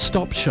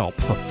one-stop shop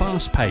for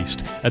fast-paced,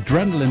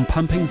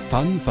 adrenaline-pumping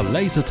fun for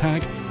laser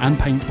tag and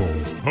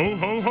paintball. Ho,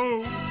 ho,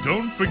 ho!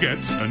 Don't forget,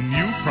 a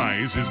new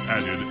prize is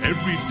added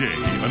every day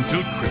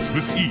until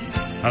Christmas Eve.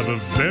 Have a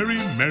very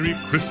Merry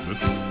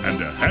Christmas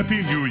and a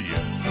Happy New Year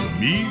from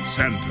me,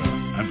 Santa,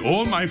 and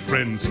all my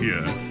friends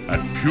here at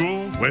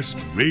Pure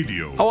West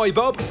Radio. Hi,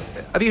 Bob.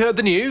 Have you heard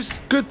the news?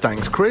 Good,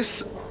 thanks,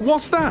 Chris.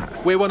 What's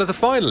that? We're one of the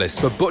finalists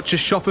for Butcher's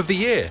Shop of the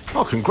Year.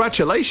 Oh,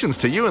 congratulations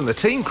to you and the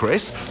team,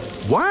 Chris.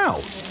 Wow,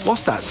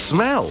 what's that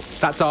smell?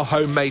 That's our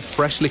homemade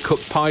freshly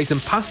cooked pies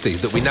and pasties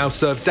that we now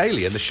serve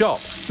daily in the shop.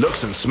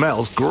 Looks and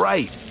smells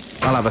great.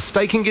 I'll have a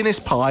steak and Guinness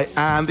pie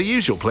and the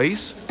usual,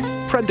 please.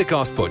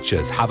 Prendergast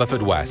Butchers,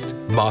 Haverfordwest.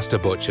 Master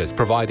Butchers,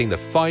 providing the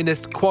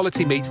finest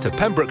quality meats to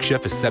Pembrokeshire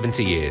for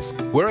 70 years.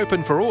 We're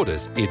open for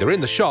orders, either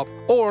in the shop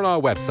or on our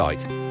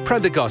website,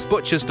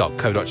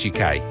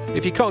 prendergastbutchers.co.uk.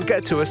 If you can't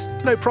get to us,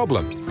 no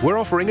problem. We're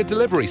offering a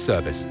delivery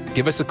service.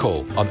 Give us a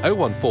call on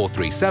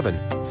 01437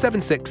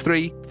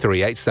 763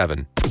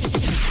 387. You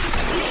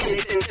can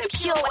listen to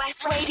Pure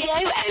West Radio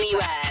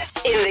anywhere.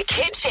 In the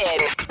kitchen,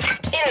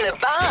 in the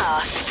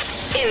bath,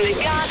 in the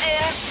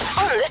garden,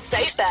 on the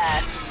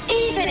sofa,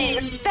 even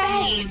in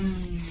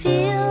space.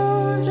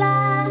 Feels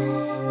like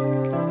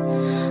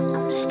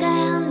I'm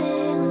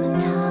standing on a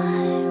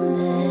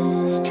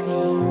timeless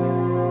dream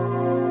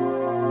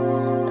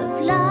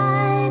of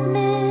light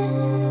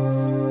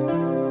mists,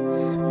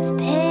 of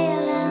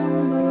pale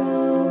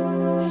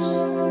ambrose.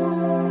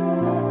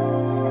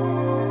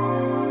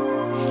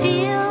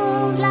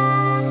 Feels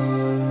like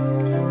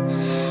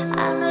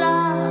I'm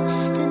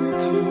lost in the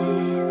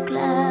deep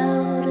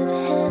cloud of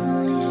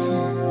heavenly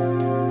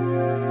scent.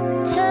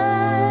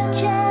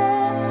 Touching,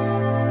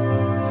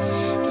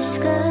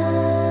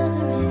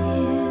 discovering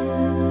you.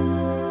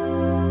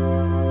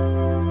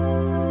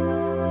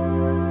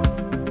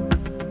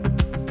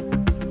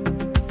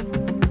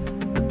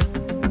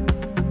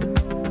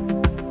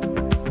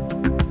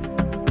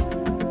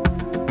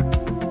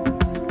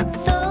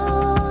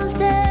 Those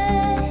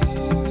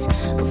days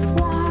of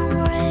warm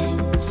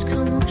rains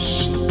come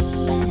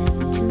rushing back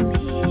to me.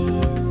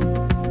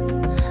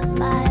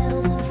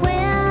 Miles of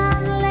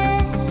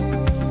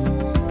windless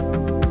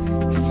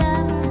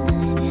summer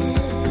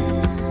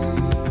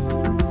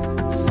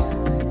nights,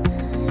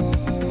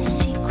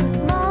 secret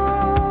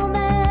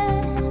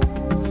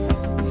moments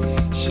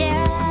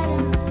shared in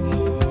the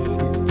heat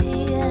of the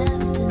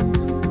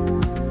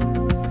afternoon.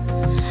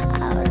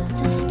 Out of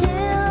the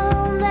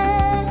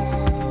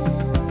stillness,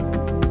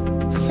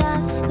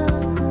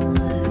 soft-spoken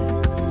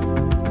words.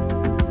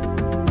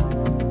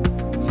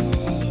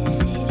 Say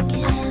it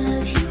again. I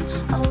love you,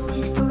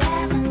 always,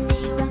 forever,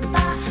 near and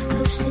far,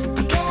 closer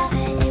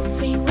together,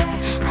 everywhere.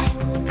 I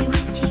will be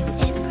with you,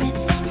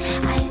 everything.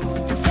 I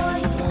will be for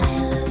you. I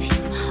love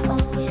you,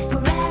 always,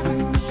 forever,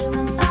 near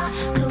and far,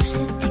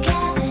 closer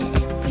together,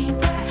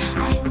 everywhere. I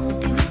will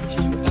be with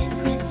you,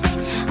 everything.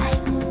 I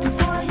will do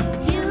for you.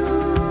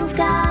 You've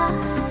got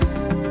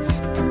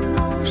the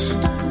most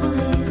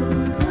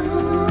unbelievable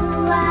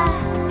blue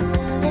eyes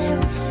I've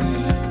ever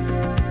seen.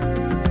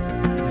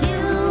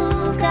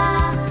 You've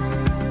got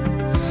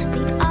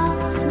me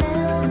almost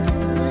melted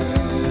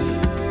away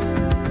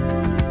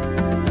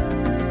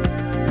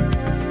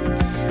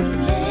as we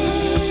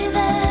lay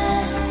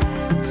there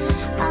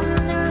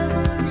under a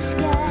blue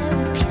sky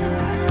with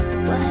pure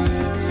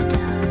white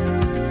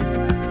stars.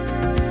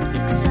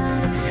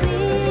 Exotic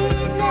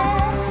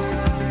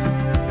sweetness,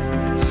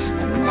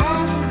 a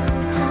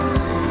magical time.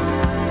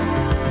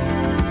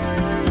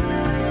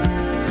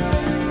 Say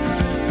it again.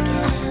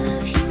 I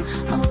love you,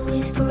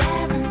 always,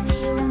 forever,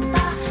 near and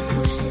far,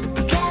 closer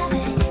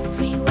together,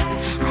 everywhere.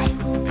 I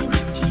will be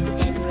with you,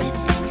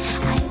 everything. I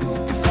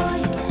will do for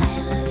you. I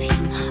love you,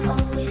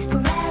 always,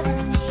 forever,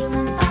 near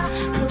and far,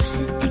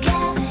 closer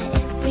together,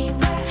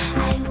 everywhere. I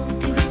will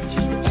be with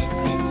you,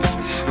 everything.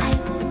 I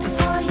will do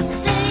for you.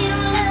 Say you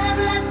love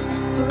me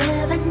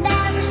forever,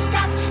 never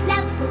stop,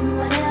 never,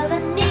 whatever,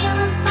 near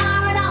and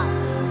far, and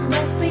always, and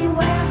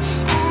everywhere,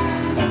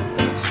 and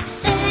every.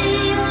 Say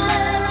you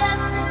love me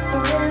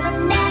forever,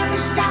 never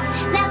stop,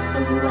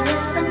 never,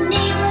 whatever,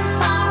 near and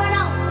far, and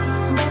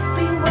always, and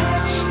everywhere,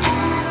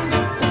 and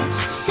every.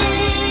 Say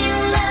you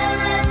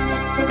love me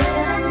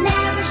forever,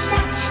 never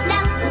stop,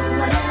 never,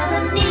 whatever,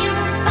 near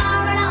and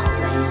far, and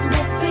always, and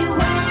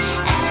everywhere,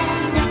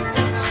 and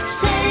every.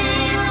 Say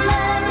you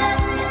love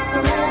me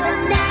forever,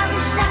 never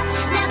stop,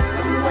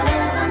 never,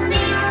 whatever,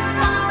 near and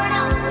far, and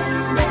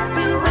always, and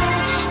everywhere,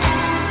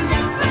 and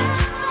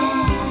everything.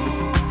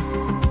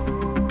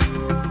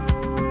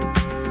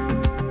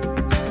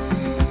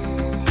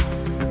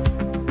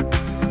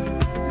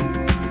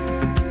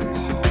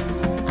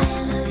 I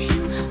love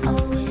you,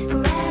 always,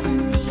 forever,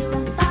 near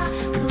and far,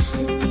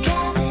 closer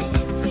together,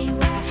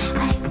 everywhere. I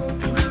will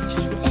be with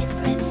you,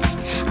 everything.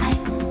 I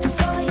will do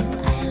for you.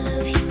 I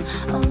love you,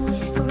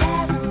 always,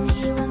 forever,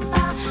 near and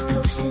far,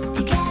 closer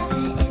together,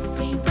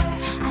 everywhere.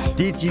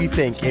 Did you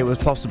think it was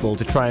possible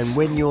to try and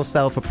win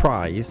yourself a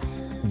prize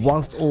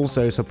whilst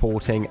also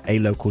supporting a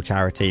local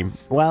charity?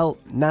 Well,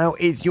 now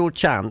is your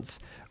chance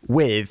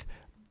with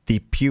the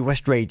Pure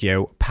West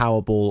Radio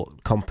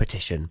Powerball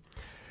competition.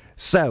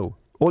 So,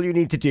 all you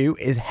need to do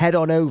is head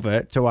on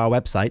over to our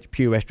website,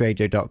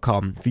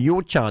 purewestradio.com, for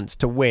your chance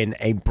to win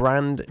a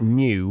brand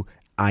new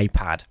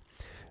iPad.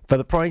 For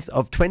the price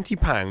of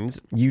 £20,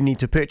 you need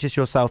to purchase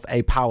yourself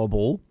a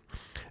Powerball,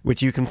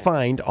 which you can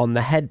find on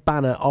the head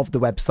banner of the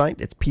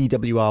website. It's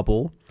PWR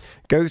Ball.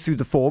 Go through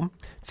the form,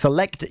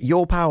 select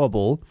your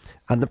Powerball,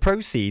 and the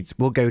proceeds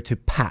will go to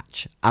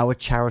Patch, our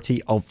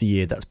charity of the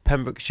year. That's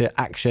Pembrokeshire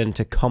Action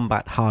to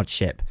Combat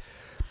Hardship.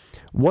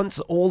 Once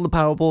all the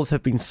Powerballs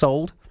have been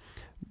sold,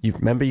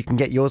 remember you can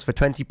get yours for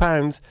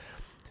 £20,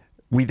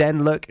 we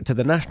then look to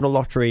the National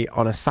Lottery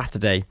on a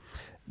Saturday.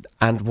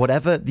 And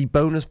whatever the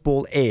bonus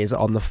ball is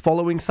on the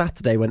following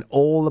Saturday when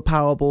all the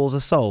Powerballs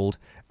are sold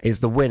is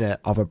the winner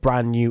of a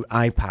brand new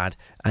iPad,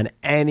 and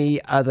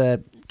any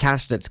other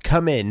cash that's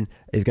come in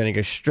is going to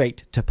go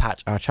straight to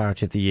Patch, our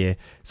charity of the year.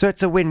 So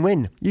it's a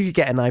win-win. You could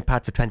get an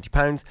iPad for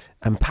 £20,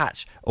 and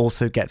Patch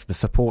also gets the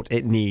support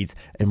it needs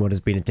in what has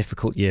been a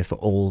difficult year for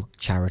all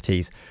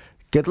charities.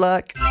 Good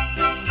luck.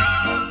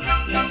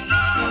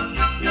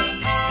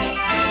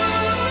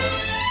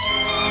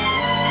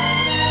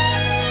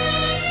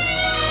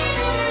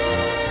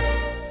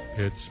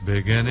 It's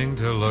beginning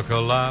to look a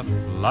lot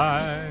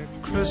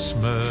like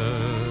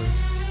Christmas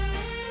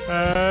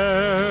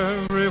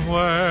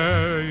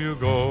everywhere you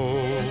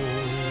go.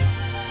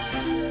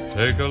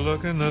 Take a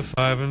look in the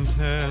 5 and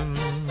 10,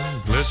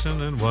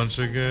 glistening once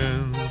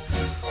again,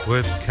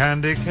 with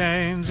candy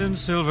canes and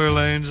silver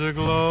lanes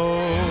aglow.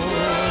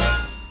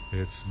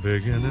 It's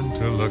beginning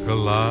to look a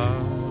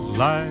lot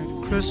like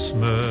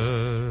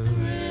Christmas.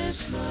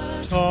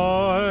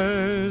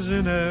 Toys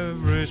in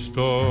every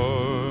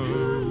store.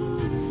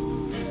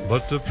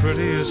 But the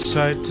prettiest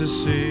sight to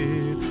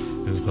see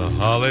is the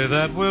holly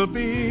that will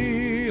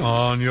be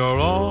on your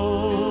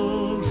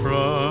own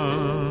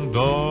front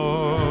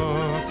door.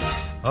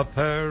 A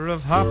pair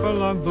of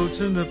hop-along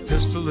boots and a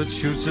pistol that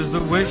shoots is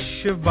the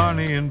wish of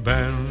Barney and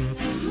Ben.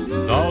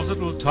 Dolls that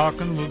will talk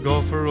and will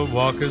go for a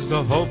walk is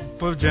the hope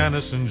of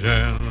Janice and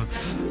Jen.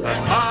 And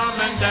Mom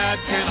and Dad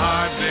can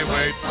hardly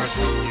wait for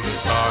school to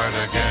start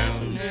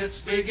again.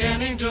 It's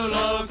beginning to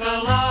look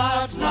a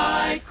lot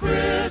like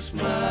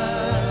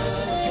Christmas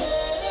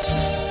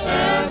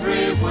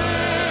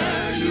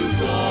everywhere you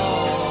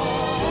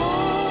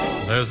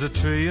go. There's a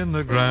tree in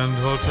the Grand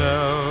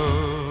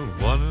Hotel,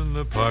 one in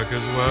the park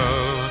as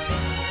well,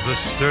 the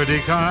sturdy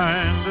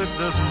kind that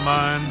doesn't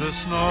mind the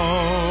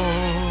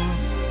snow.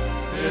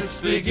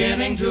 It's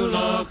beginning to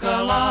look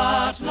a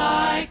lot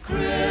like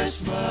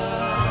Christmas.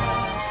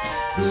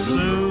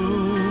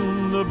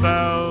 Soon the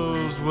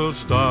bells will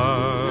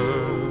start,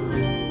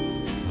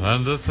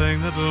 and the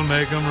thing that'll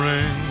make them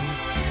ring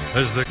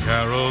is the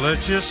carol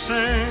that you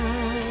sing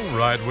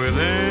right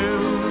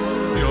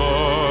within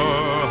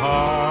your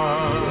heart.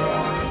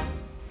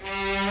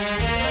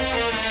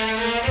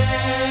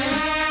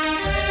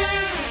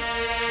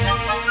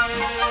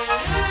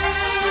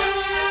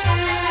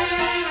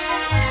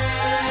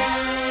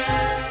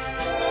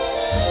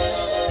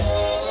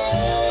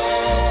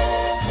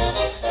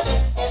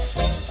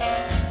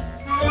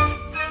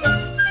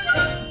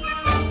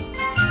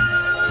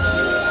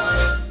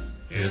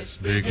 It's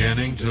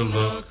beginning to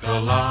look a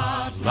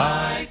lot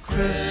like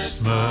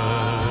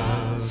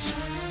Christmas.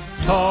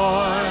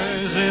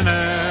 Toys in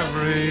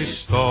every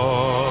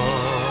store.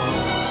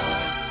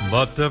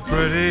 But the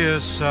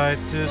prettiest sight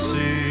to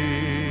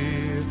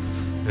see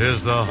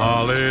is the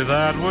holly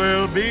that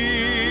will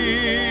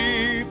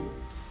be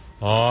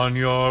on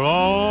your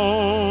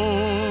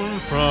own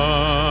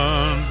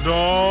front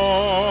door.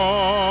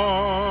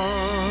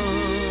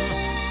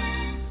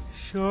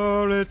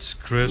 Sure, it's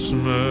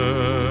Christmas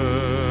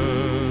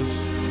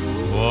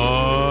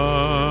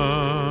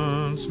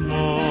once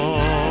more.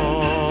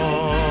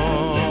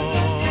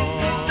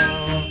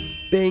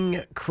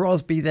 Bing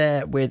Crosby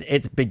there with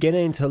It's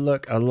Beginning to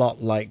Look a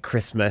Lot Like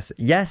Christmas.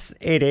 Yes,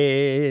 it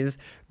is.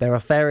 There are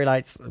fairy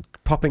lights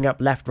popping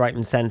up left, right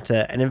and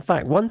centre. And in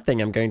fact, one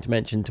thing I'm going to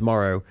mention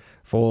tomorrow,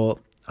 for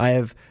I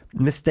have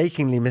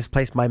mistakenly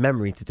misplaced my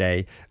memory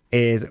today,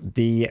 is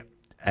the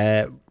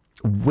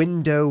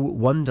Window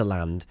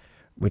Wonderland,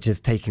 which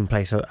is taking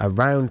place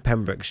around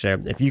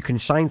Pembrokeshire. If you can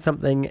shine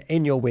something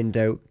in your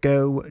window,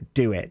 go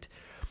do it.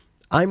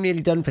 I'm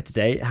nearly done for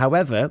today.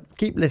 However,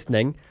 keep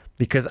listening,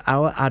 because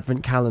our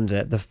advent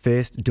calendar, the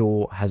first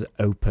door has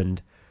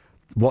opened.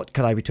 What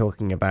could I be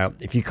talking about?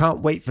 If you can't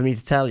wait for me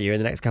to tell you in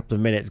the next couple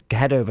of minutes,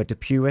 head over to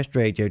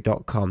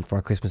purewestradio.com for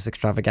our Christmas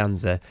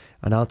extravaganza,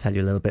 and I'll tell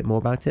you a little bit more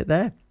about it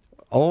there.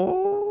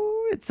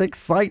 Oh, it's an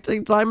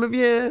exciting time of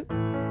year.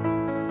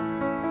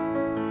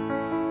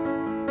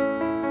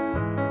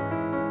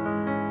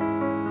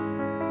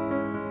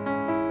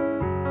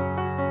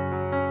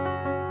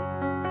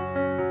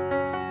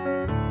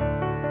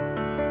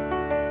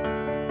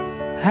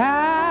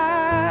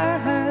 I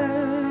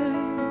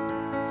heard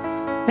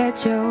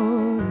that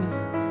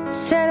you're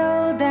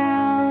settled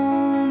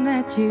down,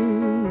 that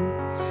you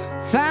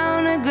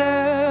found a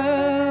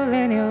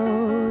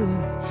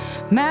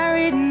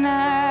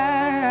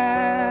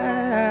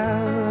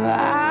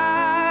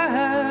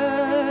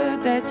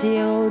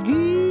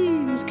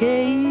dreams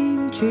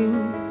came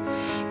true.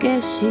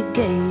 Guess she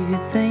gave you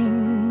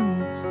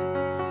things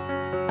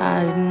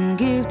I didn't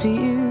give to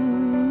you.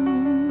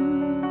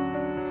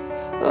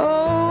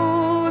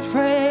 Old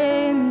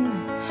friend,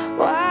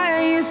 why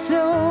are you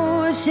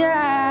so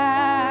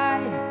shy?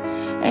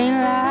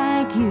 Ain't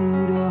like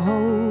you to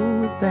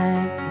hold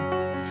back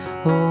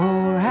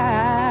or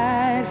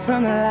hide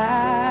from the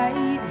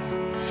light.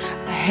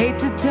 I hate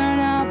to turn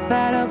up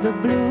out of the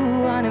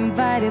blue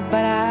uninvited,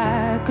 but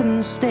I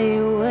couldn't stay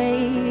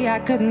away. I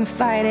couldn't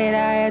fight it.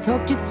 I had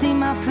hoped you'd see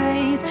my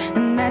face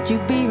and that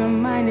you'd be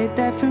reminded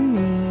that for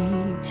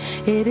me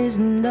it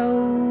isn't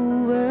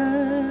over.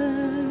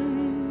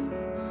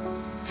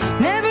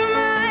 Never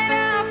mind,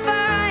 I'll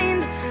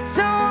find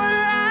someone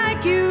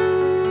like you.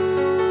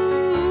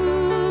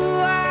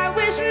 I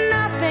wish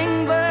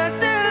nothing but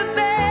the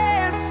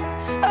best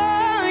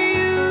for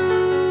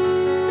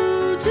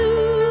you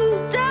too.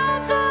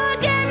 Don't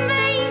forget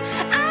me,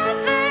 I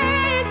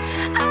beg.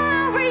 I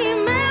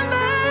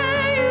remember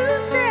you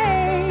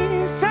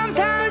say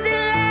sometimes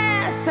it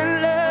lasts and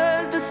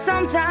loves, but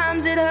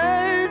sometimes it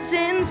hurts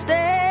instead.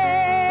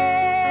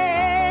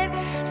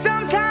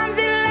 Sometimes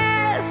it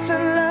lasts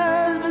and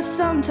loves, but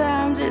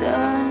sometimes it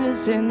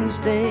hurts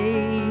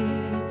instead.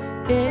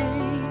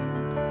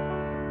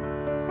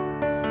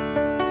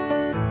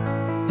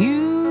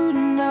 You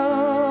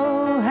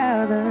know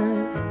how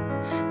the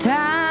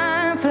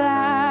time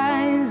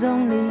flies.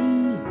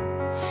 Only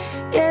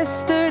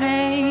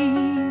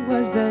yesterday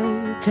was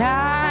the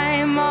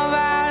time of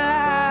our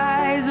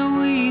lives.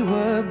 We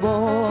were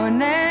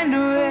born and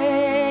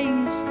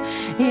raised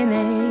in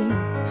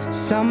a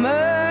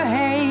summer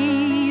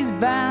haze,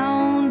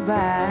 bound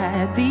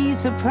by the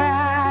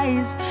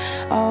surprise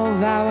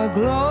of our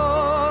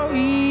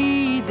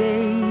glory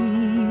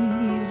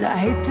days. I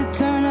hate to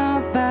turn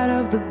up out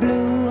of the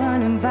blue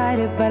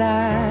uninvited, but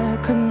I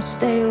couldn't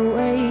stay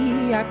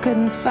away. I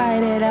couldn't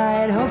fight it. I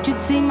had hoped you'd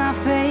see my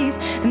face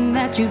and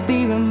that you'd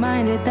be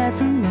reminded that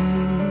for me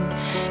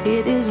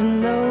it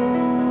isn't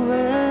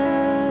over.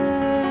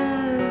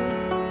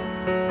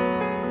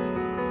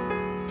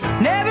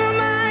 Never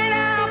mind,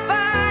 I'll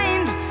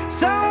find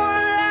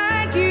someone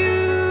like you.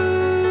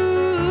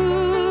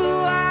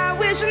 I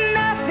wish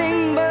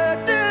nothing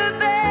but the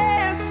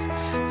best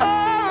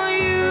for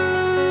you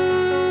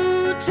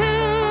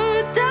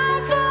too.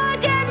 Don't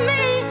forget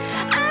me,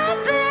 I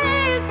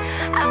beg.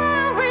 I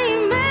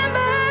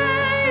remember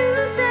you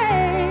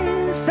say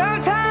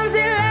sometimes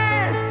it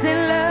lasts in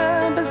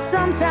love, but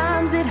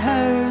sometimes it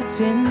hurts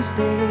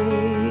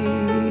instead.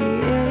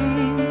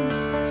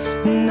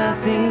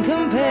 Nothing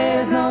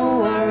compares, no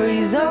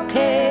worries or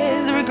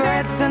cares,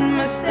 regrets and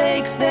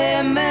mistakes,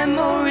 their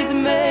memories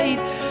made.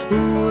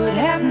 Who would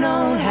have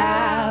known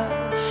how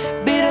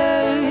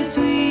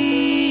bittersweet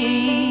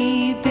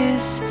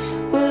this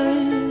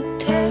would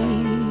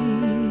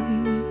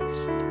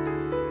taste?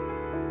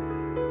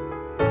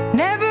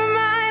 Never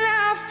mind,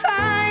 I'll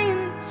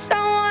find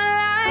someone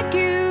like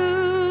you.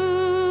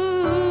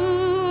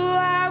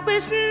 I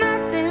wish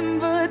nothing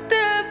but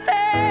the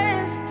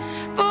best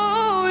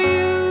for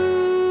you.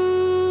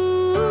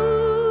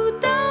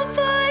 Don't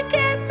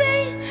forget me,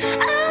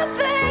 I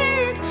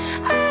beg.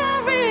 I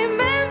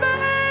remember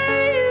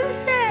you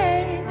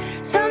say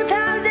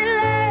sometimes it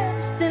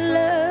lasts in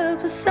love,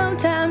 but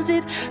sometimes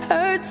it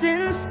hurts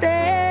instead.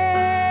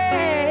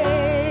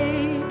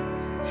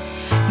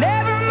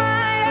 Never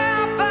mind,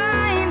 I'll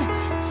find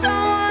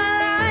someone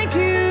like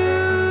you.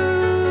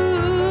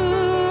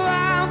 I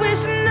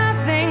wish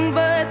nothing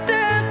but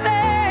the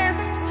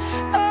best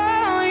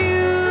for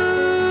you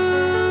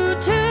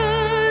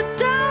too.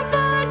 Don't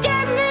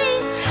forget me,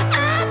 I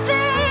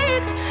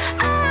beg.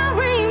 I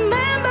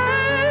remember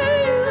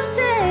you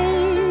say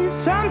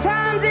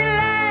sometimes it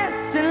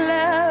lasts in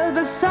love,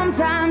 but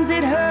sometimes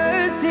it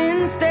hurts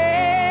instead.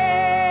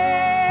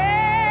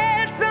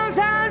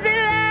 Sometimes it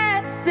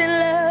lasts in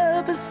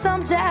love, but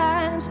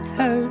sometimes it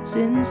hurts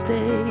instead.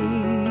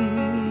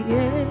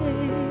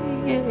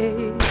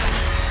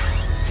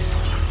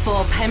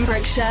 For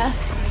Pembrokeshire,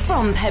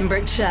 from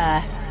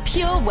Pembrokeshire,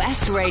 Pure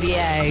West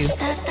Radio.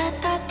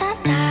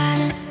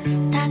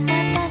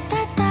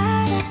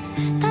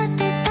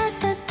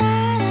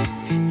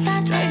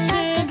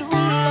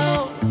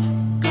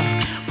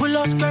 Pull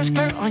up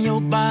skirt on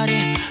your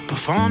body,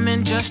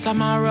 performing just like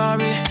my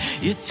Rari.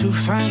 You're too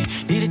fine,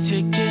 need a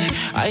ticket.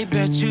 I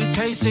bet you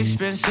taste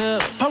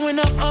expensive. Pouring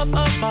up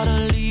about a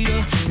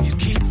liter. If you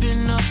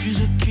keeping up, you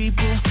should keep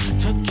it.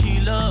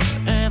 Tequila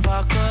and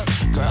vodka,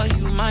 girl,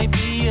 you might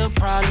be a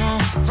problem.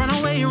 Run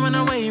away, run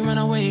away, run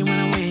away, run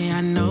away.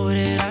 I know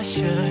that I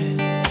should,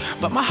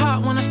 but my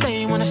heart wanna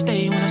stay, wanna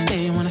stay, wanna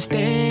stay, wanna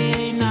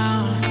stay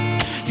now.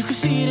 You can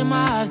see it in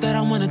my eyes that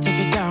I wanna take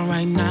it down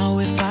right now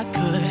if I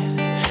could.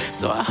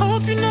 So I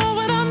hope you know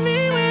what I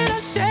mean when I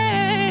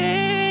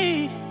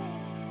say,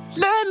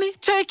 let me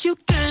take you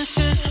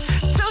dancing.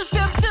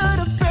 Two-step to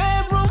the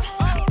bedroom.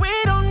 We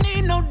don't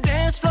need no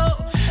dance floor.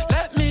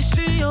 Let me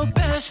see your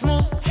best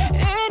move.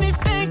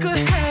 Anything could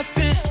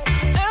happen.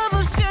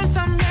 Ever since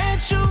I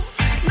met you,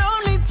 no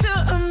need to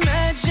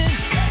imagine.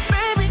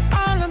 Baby,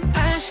 all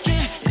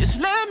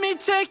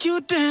take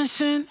you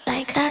dancing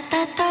like da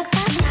da da da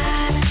da.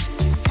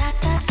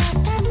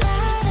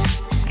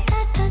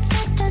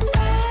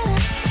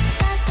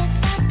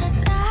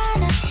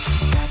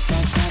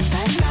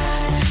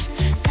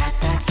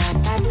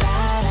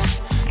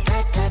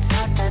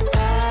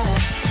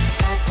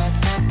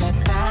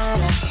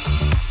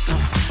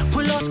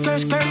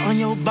 Skirt on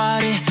your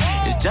body,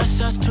 it's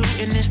just us two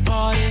in this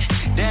party.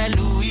 That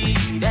Louis,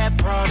 that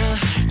Prada,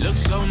 looks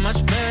so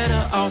much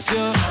better off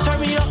you. Turn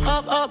me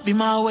up, be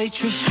my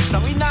waitress. No,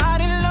 we not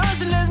in love,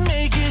 so let's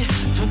make it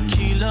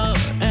tequila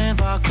and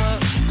vodka.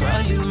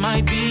 Girl, you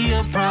might be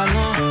a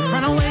problem.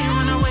 Run away,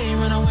 run away,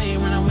 run away,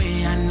 run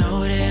away. I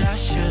know that I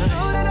should,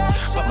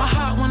 but my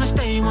heart wanna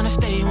stay, wanna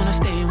stay, wanna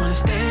stay, wanna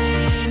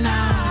stay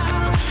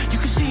now. You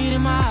can see it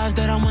in my eyes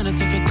that I wanna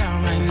take it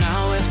down right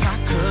now if I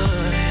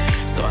could.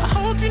 So I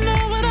hope you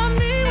know what I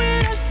mean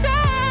when I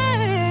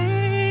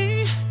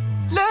say,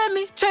 let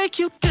me take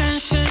you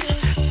dancing.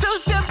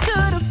 Two-step to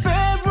the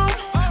bedroom.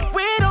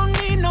 We don't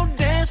need no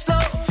dance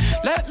floor.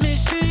 Let me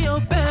see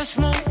your best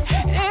move.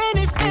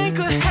 Anything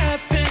could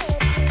happen.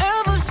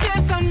 Ever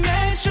since I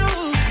met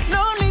you,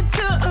 no need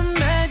to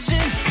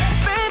imagine.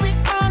 Baby,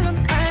 all I'm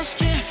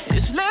asking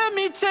is let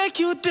me take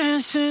you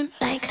dancing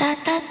like da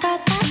da da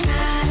da da.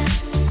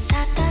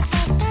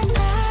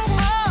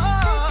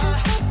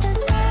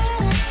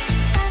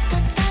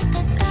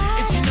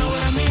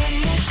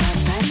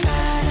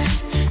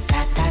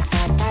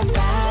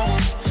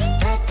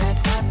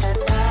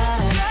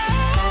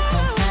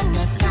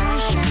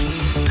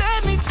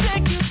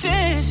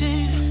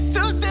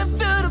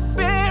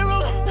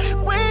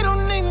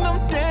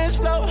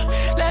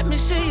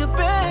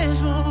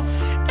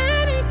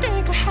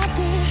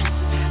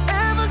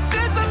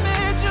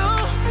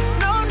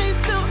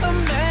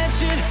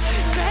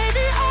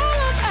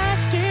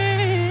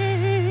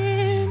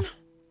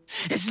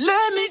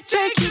 Let me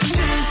take you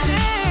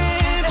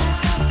dancing. Oh,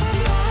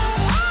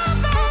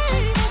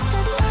 babe.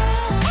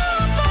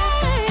 Oh,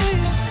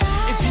 babe.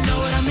 If you know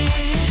what I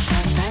mean.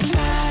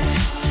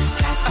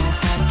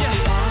 Yeah.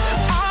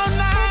 All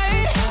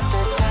night.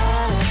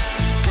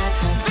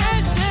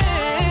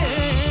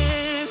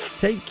 Dancing.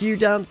 Take You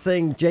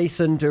Dancing,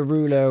 Jason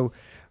Derulo.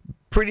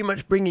 Pretty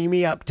much bringing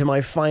me up to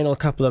my final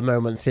couple of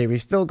moments here. We've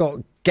still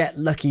got Get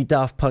Lucky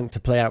Daft Punk to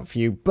play out for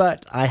you,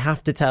 but I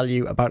have to tell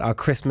you about our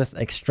Christmas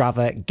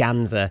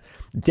extravaganza.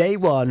 Day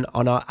one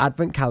on our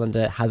advent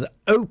calendar has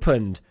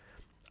opened,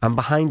 and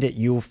behind it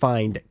you'll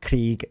find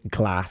Krieg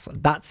Glass.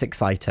 That's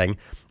exciting.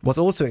 What's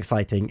also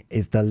exciting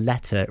is the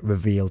letter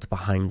revealed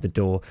behind the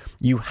door.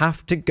 You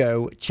have to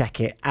go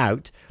check it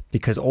out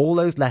because all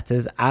those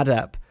letters add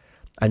up,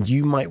 and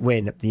you might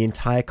win the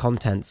entire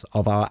contents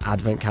of our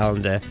advent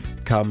calendar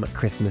come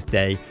Christmas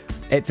Day.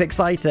 It's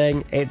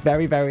exciting. It's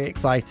very, very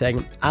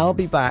exciting. I'll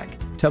be back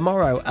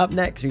tomorrow. Up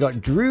next, we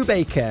got Drew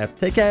Baker.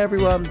 Take care,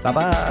 everyone.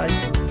 Bye-bye.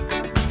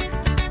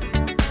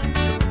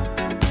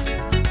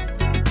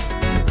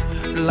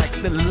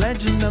 Like the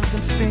legend of the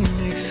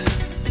Phoenix,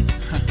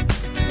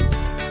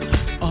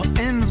 all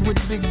ends with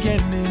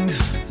beginnings.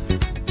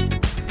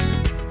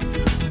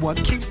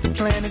 What keeps the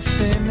planet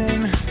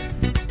spinning?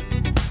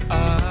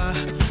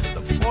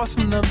 The force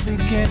from the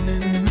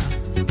beginning.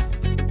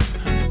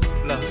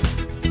 Love.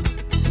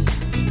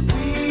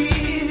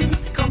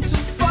 We've come too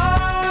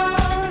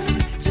far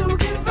to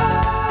give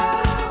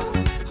up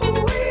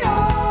who we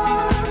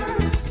are.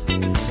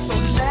 So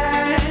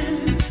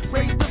let's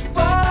raise the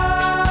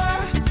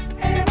bar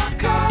and our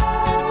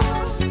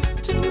cups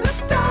to the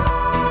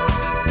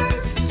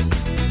stars.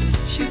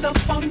 She's up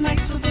all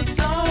night to the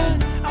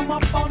sun. I'm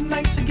up all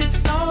night to get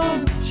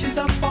some. She's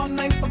up all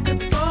night for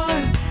good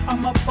fun.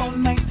 I'm up all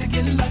night to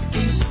get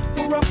lucky.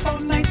 We're up all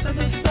night to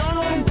the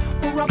sun.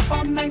 We're up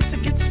all night to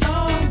get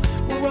some.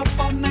 We're up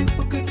all night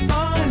for good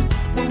fun.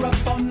 We're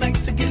up all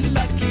night to get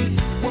lucky.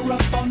 We're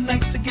up all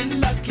night to get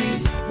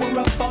lucky. We're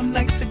up all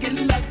night to get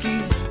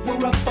lucky.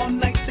 We're up all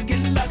night to get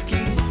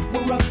lucky.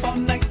 We're up all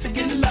night to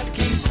get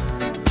lucky.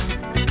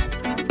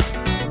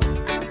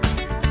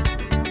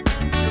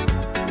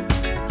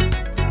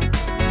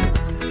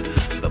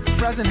 The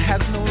present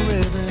has no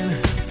ribbon.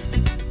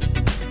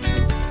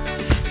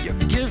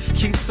 Gift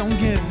keeps on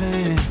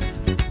giving.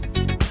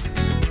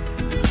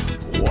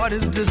 What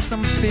is this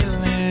I'm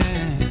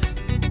feeling?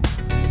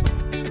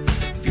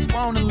 If you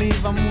wanna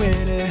leave, I'm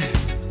with it.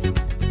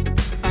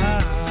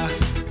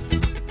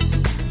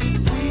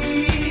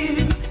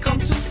 We've come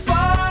too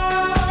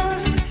far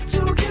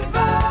to give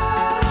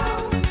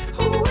up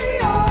who we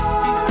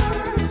are.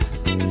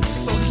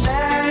 So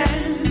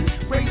let's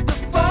raise the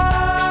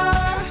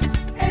bar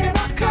and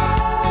our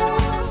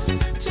cups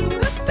to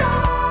the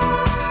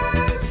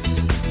stars.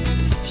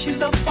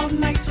 She's up all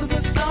night to the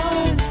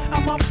sun.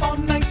 I'm up all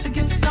night to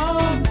get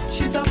some.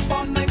 She's up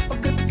all night for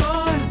good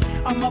fun.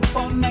 I'm up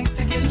all night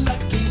to get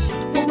lucky.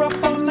 We're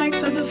up all night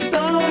to the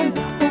sun.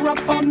 We're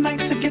up all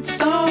night to get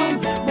some.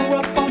 We're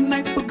up all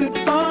night for good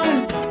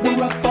fun.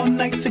 We're up all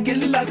night to get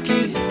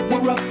lucky.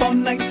 We're up all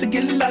night to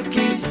get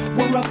lucky.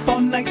 We're up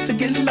all night to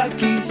get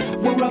lucky.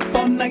 We're up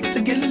all night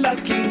to get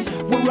lucky.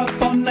 We're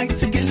up all night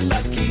to get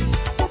lucky.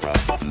 We're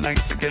up all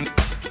night to get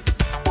lucky.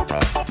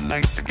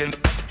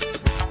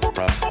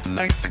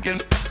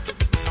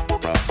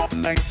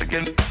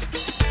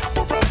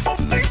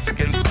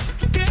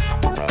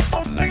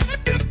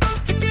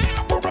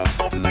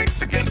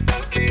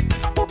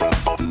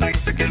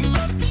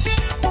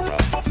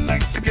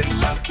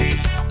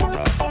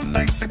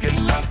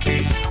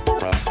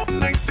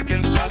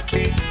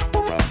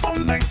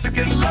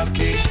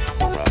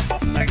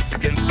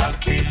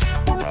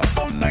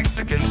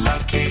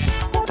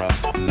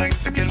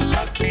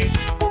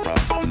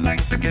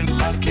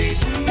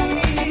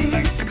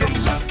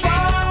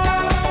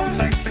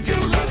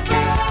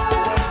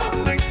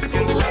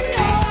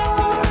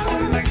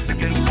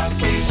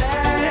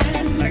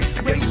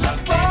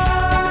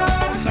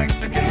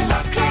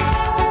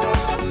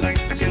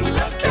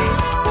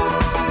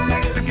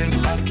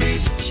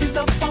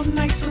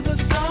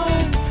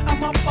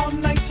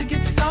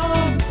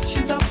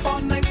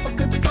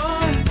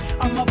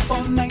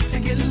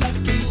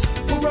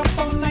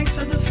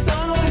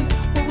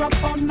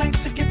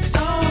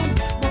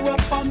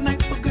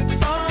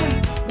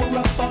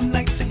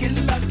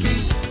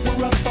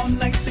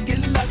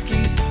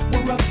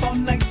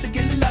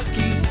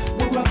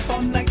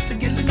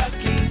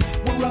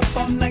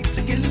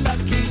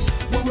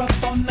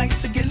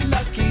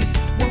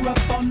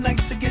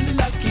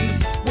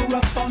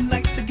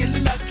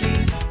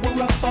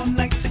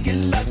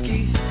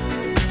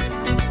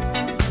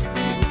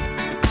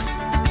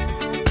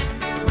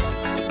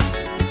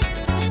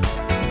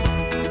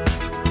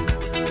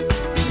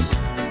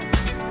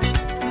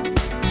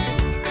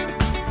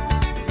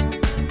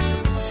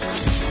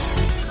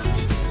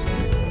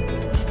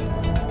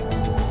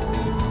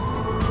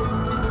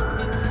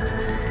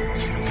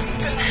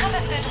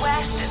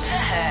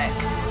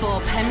 For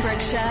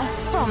Pembrokeshire,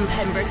 from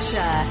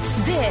Pembrokeshire,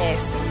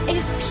 this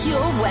is Pure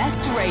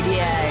West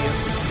Radio.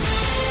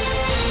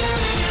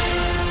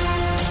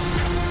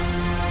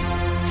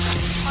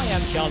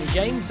 I'm Charlie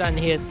James, and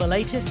here's the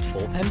latest for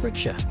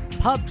Pembrokeshire.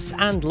 Pubs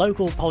and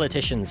local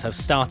politicians have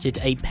started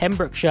a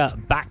Pembrokeshire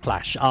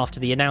backlash after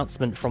the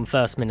announcement from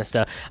First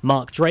Minister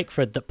Mark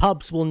Drakeford that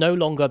pubs will no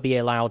longer be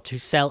allowed to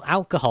sell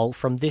alcohol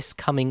from this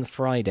coming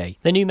Friday.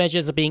 The new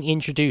measures are being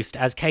introduced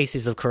as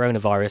cases of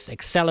coronavirus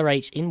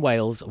accelerate in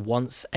Wales once